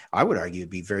well. I would argue it'd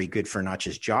be very good for not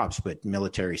just jobs, but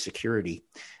military security.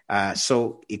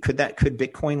 So could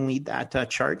Bitcoin lead that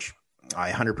charge?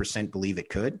 I 100% believe it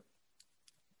could.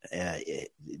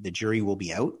 The jury will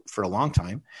be out for a long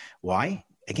time. Why?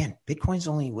 Again, Bitcoin's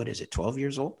only, 12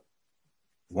 years old?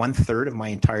 1/3 of my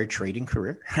entire trading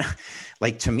career.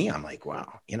 Like, to me, I'm like,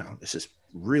 wow, this is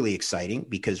really exciting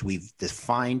because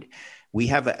we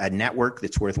have a network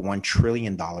that's worth $1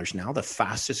 trillion now, the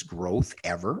fastest growth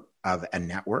ever of a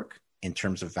network in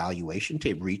terms of valuation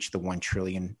to reach the $1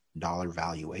 trillion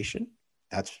valuation.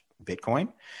 That's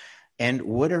Bitcoin. And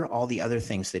what are all the other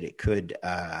things that it could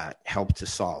help to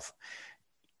solve?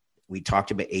 We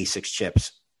talked about ASIC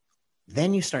chips.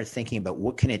 Then you start thinking about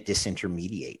what can it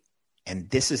disintermediate? And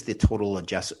this is the total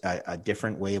a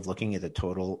different way of looking at the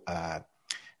total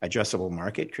addressable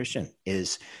market, Christian,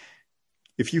 is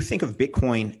if you think of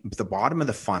Bitcoin, the bottom of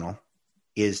the funnel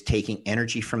is taking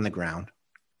energy from the ground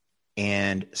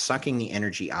and sucking the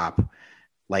energy up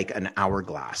like an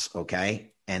hourglass,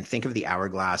 okay? And think of the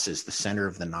hourglass as the center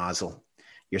of the nozzle.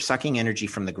 You're sucking energy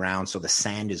from the ground, so the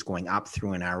sand is going up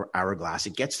through an hourglass.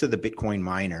 It gets to the Bitcoin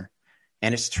miner,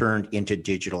 and it's turned into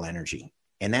digital energy.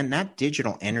 And then that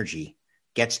digital energy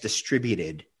gets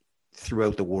distributed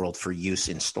throughout the world for use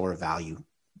in store of value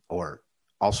or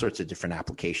all sorts of different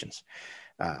applications.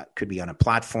 Could be on a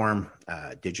platform,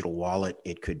 digital wallet.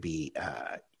 It could be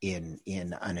in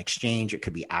an exchange. It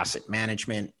could be asset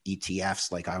management,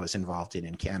 ETFs like I was involved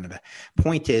in Canada.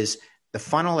 Point is, the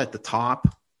funnel at the top,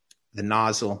 the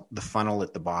nozzle, the funnel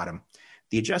at the bottom.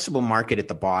 The addressable market at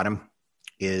the bottom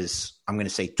is, I'm going to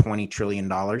say, $20 trillion.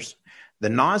 The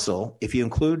nozzle, if you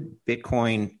include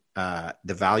Bitcoin,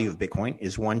 the value of Bitcoin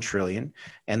is $1 trillion.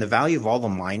 And the value of all the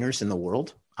miners in the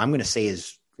world, I'm going to say,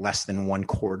 is less than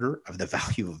 1/4 of the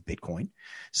value of Bitcoin.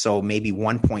 So maybe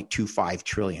 1.25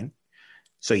 trillion.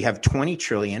 So you have 20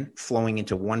 trillion flowing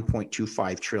into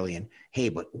 1.25 trillion. Hey,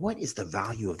 but what is the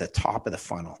value of the top of the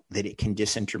funnel that it can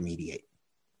disintermediate?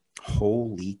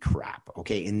 Holy crap.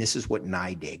 Okay. And this is what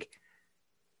NYDIG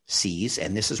sees.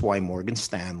 And this is why Morgan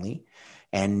Stanley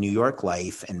and New York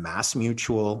Life and Mass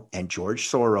Mutual and George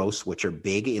Soros, which are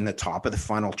big in the top of the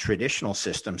funnel traditional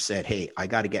system, said, hey, I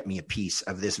got to get me a piece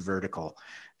of this vertical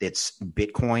that's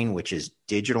Bitcoin, which is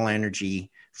digital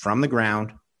energy from the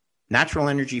ground, natural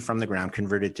energy from the ground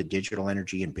converted to digital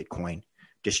energy and Bitcoin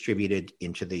distributed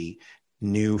into the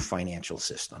new financial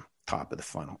system, top of the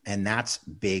funnel. And that's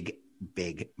big,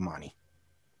 big money.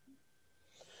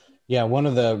 Yeah, one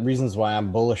of the reasons why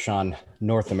I'm bullish on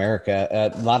North America,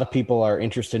 a lot of people are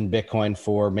interested in Bitcoin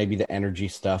for maybe the energy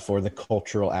stuff or the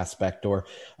cultural aspect or,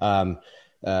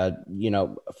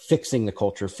 fixing the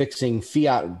culture, fixing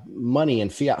fiat money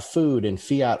and fiat food and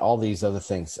fiat, all these other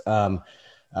things.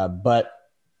 But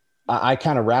I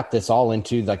kind of wrap this all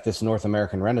into like this North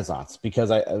American Renaissance,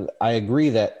 because I agree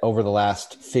that over the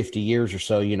last 50 years or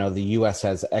so, the U.S.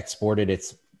 has exported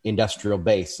its industrial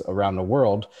base around the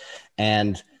world,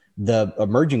 and the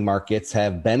emerging markets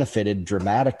have benefited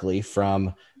dramatically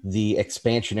from the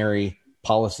expansionary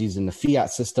policies in the fiat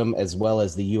system, as well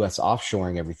as the U.S.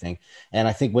 offshoring everything. And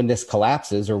I think when this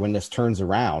collapses or when this turns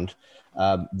around,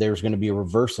 there's going to be a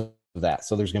reverse of that.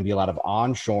 So there's going to be a lot of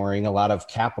onshoring, a lot of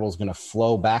capital is going to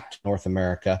flow back to North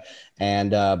America.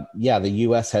 And the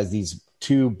U.S. has these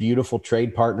two beautiful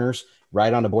trade partners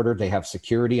right on the border. They have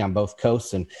security on both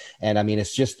coasts. And I mean,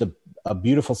 it's just a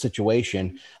beautiful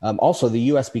situation. Also, the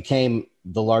U.S. became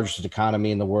the largest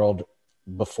economy in the world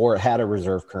before it had a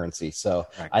reserve currency. So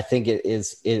right. I think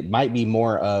it might be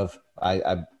more of,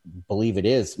 I believe it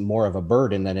is more of a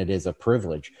burden than it is a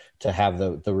privilege to have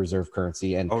the reserve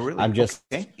currency. And really? I'm just,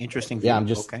 interesting view. Yeah,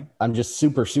 I'm just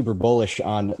super, super bullish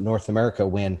on North America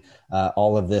when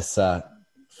all of this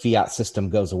fiat system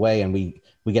goes away and we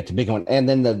get to Bitcoin. And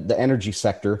then the energy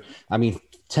sector, I mean,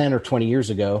 10 or 20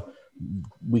 years ago,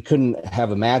 we couldn't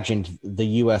have imagined the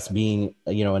U.S. being,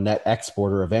 a net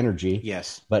exporter of energy.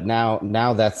 Yes. But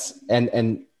now that's,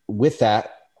 and with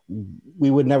that, we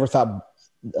would never thought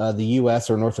the U.S.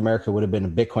 or North America would have been a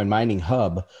Bitcoin mining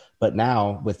hub. But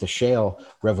now with the shale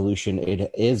revolution, it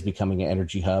is becoming an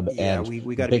energy hub. Yeah, and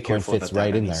we got to be careful fits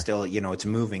right in there. Still, it's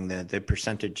moving. The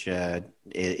percentage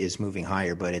is moving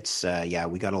higher, but it's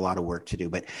we got a lot of work to do.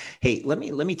 But hey, let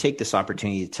me take this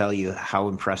opportunity to tell you how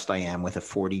impressed I am with a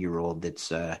 40-year-old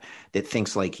that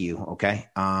thinks like you. Okay,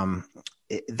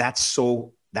 that's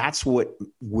what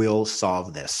will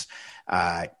solve this.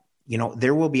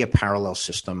 there will be a parallel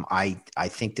system. I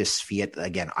think this fiat,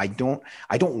 again, I don't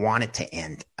want it to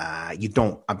end.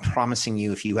 I'm promising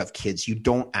you, if you have kids, you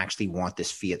don't actually want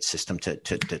this fiat system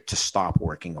to stop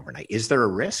working overnight. Is there a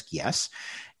risk? Yes.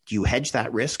 Do you hedge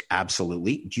that risk?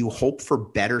 Absolutely. Do you hope for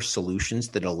better solutions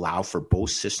that allow for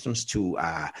both systems to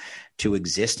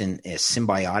exist in a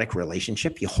symbiotic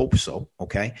relationship? You hope so.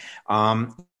 Okay.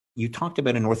 You talked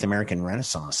about a North American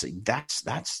Renaissance.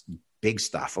 That's big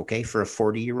stuff. Okay. For a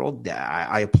 40-year-old,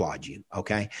 I applaud you.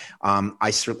 Okay.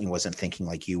 I certainly wasn't thinking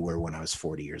like you were when I was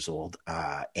 40 years old.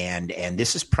 And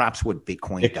this is perhaps what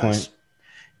Bitcoin does.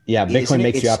 Yeah, Bitcoin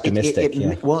makes you optimistic.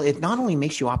 Well, it not only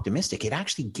makes you optimistic, it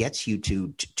actually gets you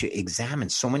to examine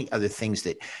so many other things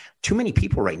that too many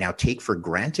people right now take for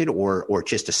granted or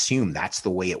just assume that's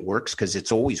the way it works because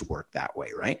it's always worked that way,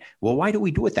 right? Well, why do we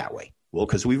do it that way? Well,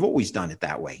 because we've always done it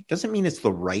that way. Doesn't mean it's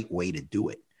the right way to do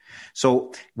it.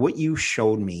 So what you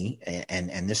showed me,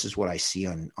 and this is what I see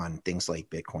on things like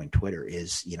Bitcoin Twitter,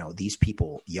 is, these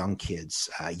people, young kids,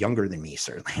 younger than me,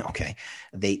 certainly. Okay.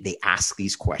 They ask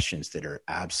these questions that are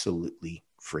absolutely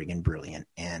friggin' brilliant.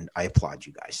 And I applaud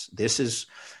you guys. This is,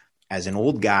 as an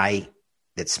old guy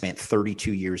that spent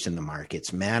 32 years in the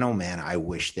markets, man, oh man, I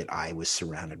wish that I was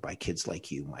surrounded by kids like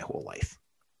you my whole life.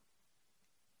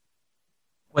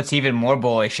 What's even more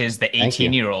bullish is the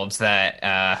 18-year-olds that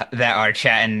are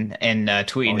chatting and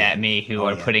tweeting at me who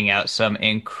are putting out some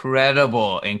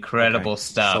incredible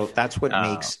stuff. So that's what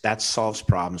that solves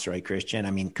problems, right, Christian?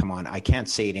 I mean, come on, I can't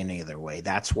say it any other way.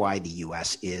 That's why the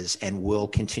U.S. is and will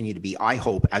continue to be. I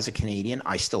hope, as a Canadian,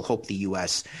 I still hope the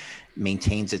U.S.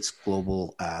 maintains its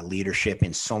global leadership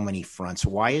in so many fronts.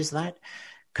 Why is that?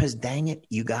 Because dang it,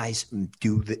 you guys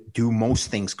do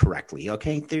most things correctly.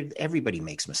 Okay, everybody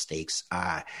makes mistakes,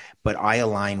 but I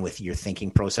align with your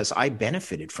thinking process. I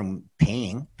benefited from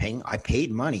paying. I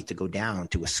paid money to go down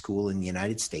to a school in the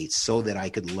United States so that I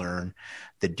could learn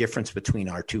the difference between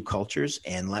our two cultures.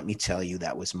 And let me tell you,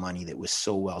 that was money that was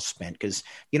so well spent. Because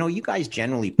you guys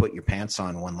generally put your pants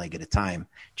on one leg at a time,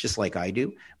 just like I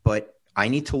do, but I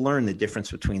need to learn the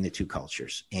difference between the two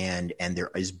cultures, and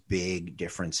there is big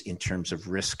difference in terms of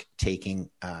risk taking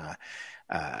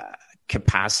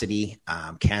capacity.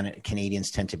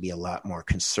 Canadians tend to be a lot more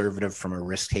conservative from a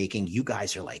risk taking. You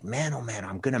guys are like, man, oh man,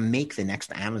 I'm going to make the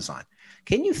next Amazon.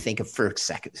 Can you think for a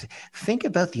second? Think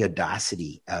about the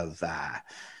audacity of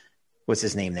what's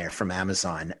his name there from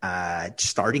Amazon,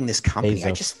 starting this company.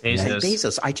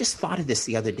 Bezos. I just thought of this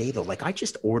the other day though. Like, I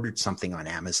just ordered something on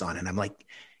Amazon, and I'm like,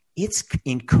 it's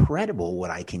incredible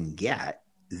what I can get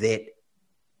that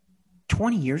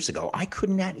 20 years ago, I could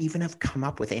not even have come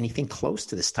up with anything close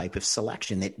to this type of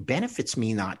selection that benefits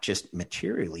me, not just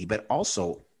materially, but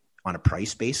also on a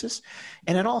price basis.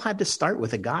 And it all had to start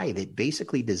with a guy that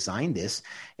basically designed this.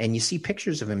 And you see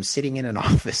pictures of him sitting in an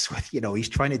office with, he's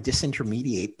trying to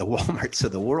disintermediate the Walmarts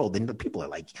of the world. And the people are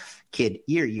like, kid,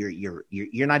 you're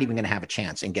not even going to have a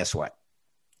chance. And guess what?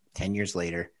 10 years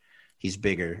later, he's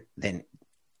bigger than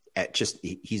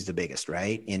he's the biggest,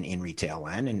 right, in retail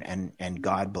land, and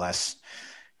God bless.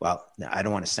 Well, I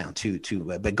don't want to sound too,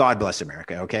 but God bless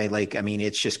America. Okay,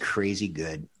 it's just crazy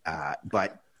good.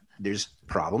 But there's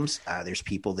problems. There's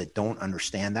people that don't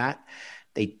understand that.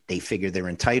 They figure they're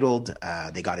entitled.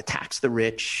 They got to tax the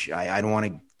rich. I don't want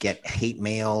to get hate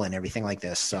mail and everything like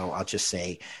this. So I'll just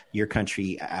say your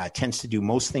country tends to do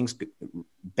most things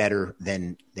better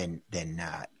than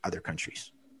other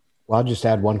countries. Well, I'll just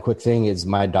add one quick thing is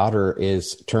my daughter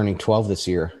is turning 12 this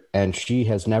year, and she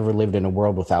has never lived in a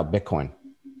world without Bitcoin.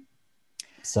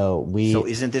 So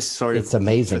isn't this sort of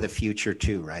amazing for the future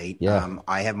too, right? Yeah.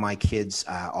 I have my kids,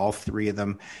 all three of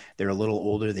them. They're a little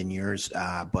older than yours,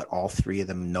 but all three of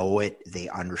them know it. They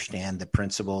understand the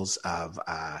principles of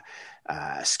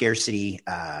scarcity,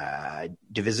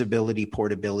 divisibility,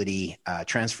 portability,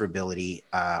 transferability.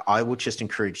 I would just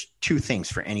encourage two things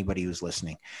for anybody who's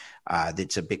listening.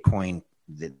 That's a Bitcoin,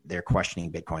 that they're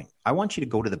questioning Bitcoin. I want you to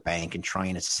go to the bank and try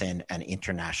and send an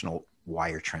international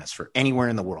wire transfer anywhere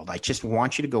in the world. I just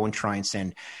want you to go and try and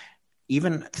send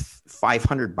even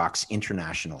 $500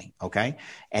 internationally. Okay.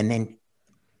 And then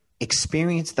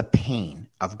experience the pain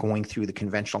of going through the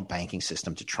conventional banking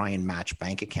system to try and match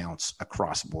bank accounts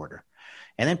across border,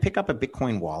 and then pick up a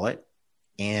Bitcoin wallet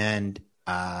and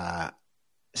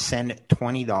send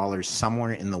 $20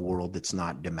 somewhere in the world that's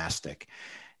not domestic.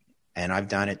 And I've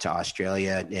done it to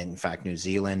Australia, in fact, New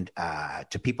Zealand,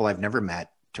 to people I've never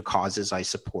met, to causes I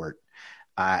support.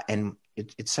 And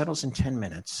it settles in 10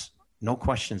 minutes, no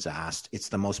questions asked. It's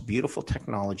the most beautiful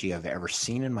technology I've ever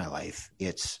seen in my life.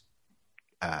 It's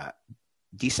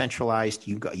decentralized.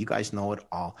 You guys know it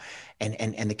all,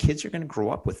 and the kids are going to grow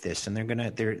up with this, and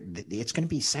it's going to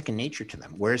be second nature to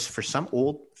them. Whereas for some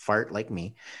old fart like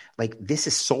me, like this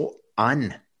is so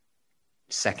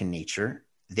second nature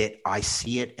that I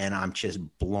see it and I'm just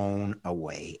blown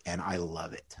away, and I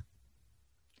love it.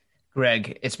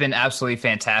 Greg, it's been absolutely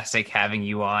fantastic having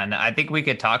you on. I think we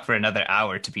could talk for another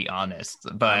hour, to be honest.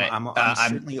 But I'm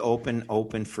certainly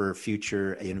open for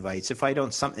future invites. If I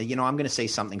don't, I'm going to say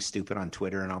something stupid on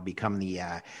Twitter, and I'll become the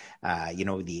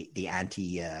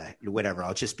anti whatever.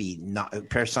 I'll just be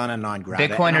persona non grata.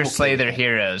 Bitcoiners slay their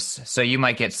heroes, so you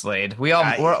might get slayed. We're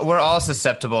all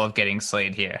susceptible of getting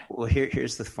slayed here. Well,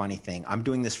 here's the funny thing. I'm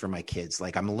doing this for my kids.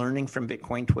 Like, I'm learning from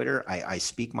Bitcoin Twitter. I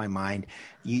speak my mind.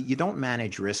 You don't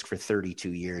manage risk for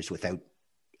 32 years without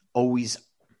always.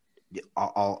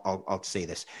 I'll say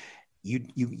this. You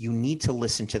need to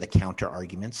listen to the counter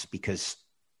arguments, because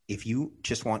if you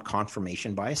just want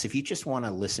confirmation bias, if you just want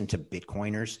to listen to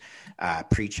Bitcoiners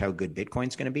preach how good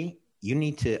Bitcoin's going to be, you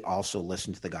need to also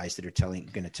listen to the guys that are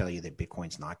going to tell you that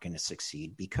Bitcoin's not going to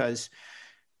succeed, because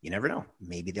you never know.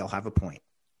 Maybe they'll have a point.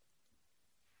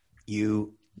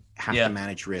 You have to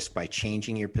manage risk by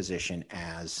changing your position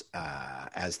as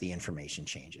the information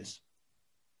changes.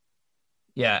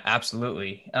 Yeah,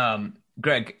 absolutely.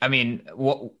 Greg, I mean,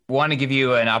 want to give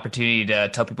you an opportunity to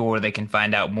tell people where they can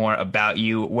find out more about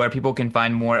you, where people can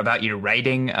find more about your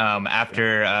writing.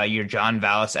 After your John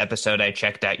Vallis episode, I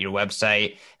checked out your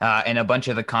website and a bunch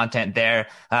of the content there.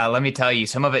 Let me tell you,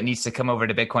 some of it needs to come over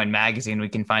to Bitcoin Magazine. We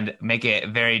can make it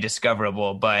very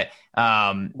discoverable, but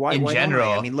why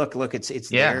general, I mean, look, it's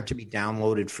there to be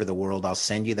downloaded for the world. I'll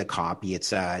send you the copy.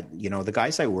 It's, the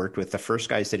guys I worked with, the first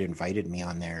guys that invited me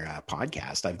on their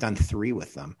podcast, I've done 3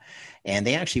 with them, and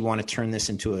they actually want to turn this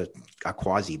into a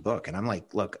quasi book. And I'm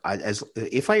like, look,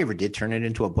 if I ever did turn it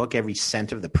into a book, every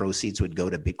cent of the proceeds would go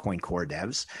to Bitcoin Core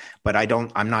devs, but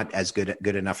I'm not as good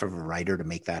enough of a writer to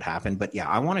make that happen. But yeah,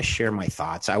 I want to share my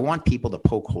thoughts. I want people to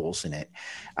poke holes in it.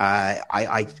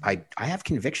 I have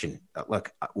conviction.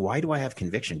 Look, why do I have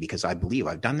conviction? Because I believe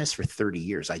I've done this for 30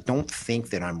 years. I don't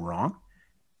think that I'm wrong.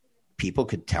 People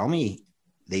could tell me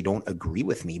they don't agree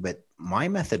with me, but my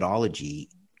methodology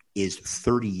is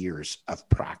 30 years of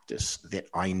practice that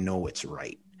I know it's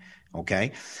right.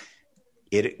 Okay.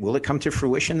 Will it come to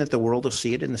fruition that the world will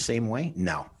see it in the same way?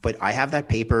 No, but I have that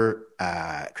paper,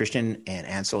 Christian and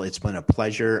Ansel. It's been a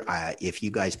pleasure. If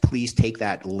you guys please take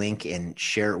that link and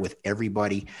share it with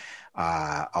everybody.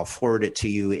 I'll forward it to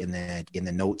you in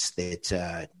the notes that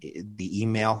the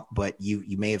email, but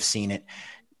you may have seen it.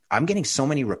 I'm getting so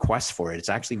many requests for it. It's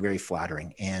actually very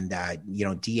flattering. And,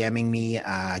 DMing me,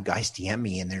 guys DM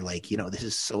me and they're like, this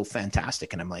is so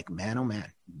fantastic. And I'm like, man, oh man,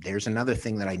 there's another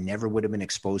thing that I never would have been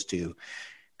exposed to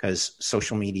because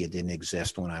social media didn't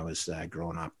exist when I was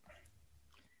growing up.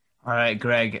 All right,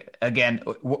 Greg, again,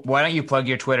 why don't you plug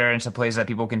your Twitter and some places that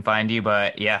people can find you?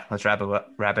 But yeah, let's wrap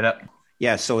it up.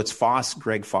 Yeah, so it's Foss,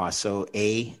 Greg Foss. So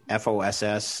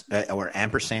AFOSS or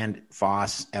ampersand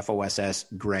Foss, FOSS,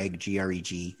 Greg,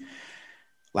 GREG,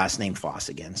 last name Foss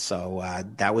again. So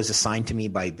that was assigned to me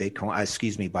by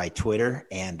by Twitter,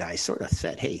 and I sort of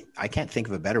said, "Hey, I can't think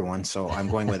of a better one, so I'm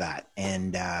going with that."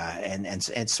 And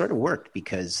it sort of worked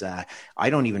because I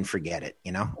don't even forget it.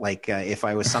 Like if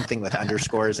I was something with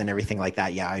underscores and everything like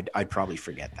that, yeah, I'd probably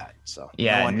forget that. So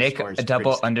yeah, Nick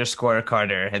 __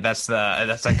 Carter. That's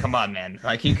like, come on, man.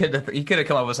 Like he could have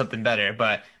come up with something better.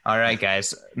 But all right,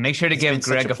 guys, make sure to give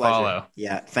Greg a follow.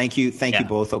 Yeah, thank you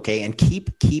both. Okay, and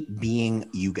keep being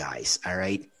you guys. All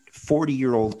right.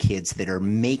 40-year-old kids that are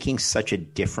making such a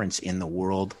difference in the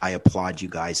world. I applaud you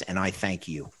guys and I thank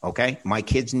you. Okay. My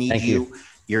kids need you.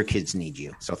 Your kids need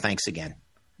you. So thanks again.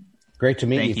 Great to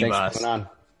meet you. Thanks for coming on.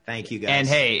 Thank you guys. And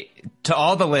hey, to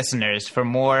all the listeners, for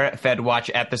more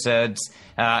FedWatch episodes,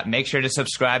 make sure to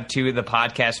subscribe to the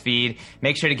podcast feed.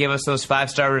 Make sure to give us those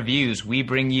 5-star reviews. We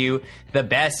bring you the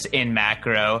best in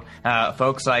macro.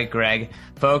 Folks like Greg,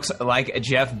 folks like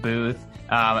Jeff Booth.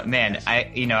 Man,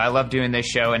 I love doing this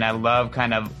show, and I love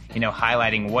kind of,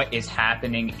 highlighting what is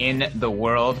happening in the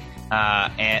world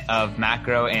of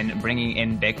macro and bringing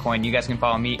in Bitcoin. You guys can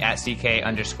follow me at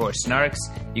CK_Snarks.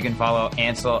 You can follow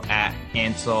Ansel at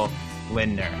Ansel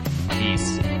Lindner.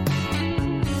 Peace.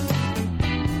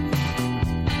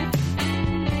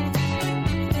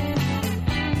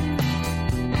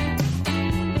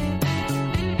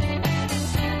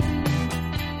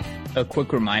 A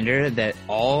quick reminder that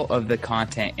all of the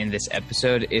content in this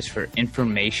episode is for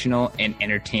informational and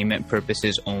entertainment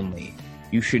purposes only.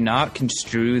 You should not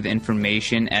construe the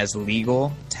information as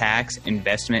legal, tax,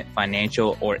 investment,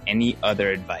 financial, or any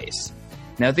other advice.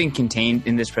 Nothing contained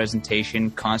in this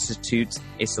presentation constitutes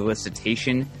a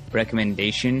solicitation,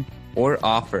 recommendation, or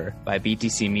offer by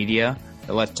BTC Media,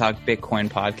 the Let's Talk Bitcoin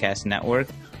podcast network,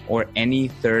 or any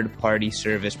third-party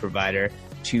service provider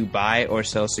to buy or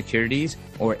sell securities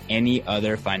or any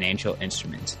other financial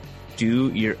instruments. Do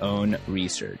your own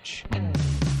research.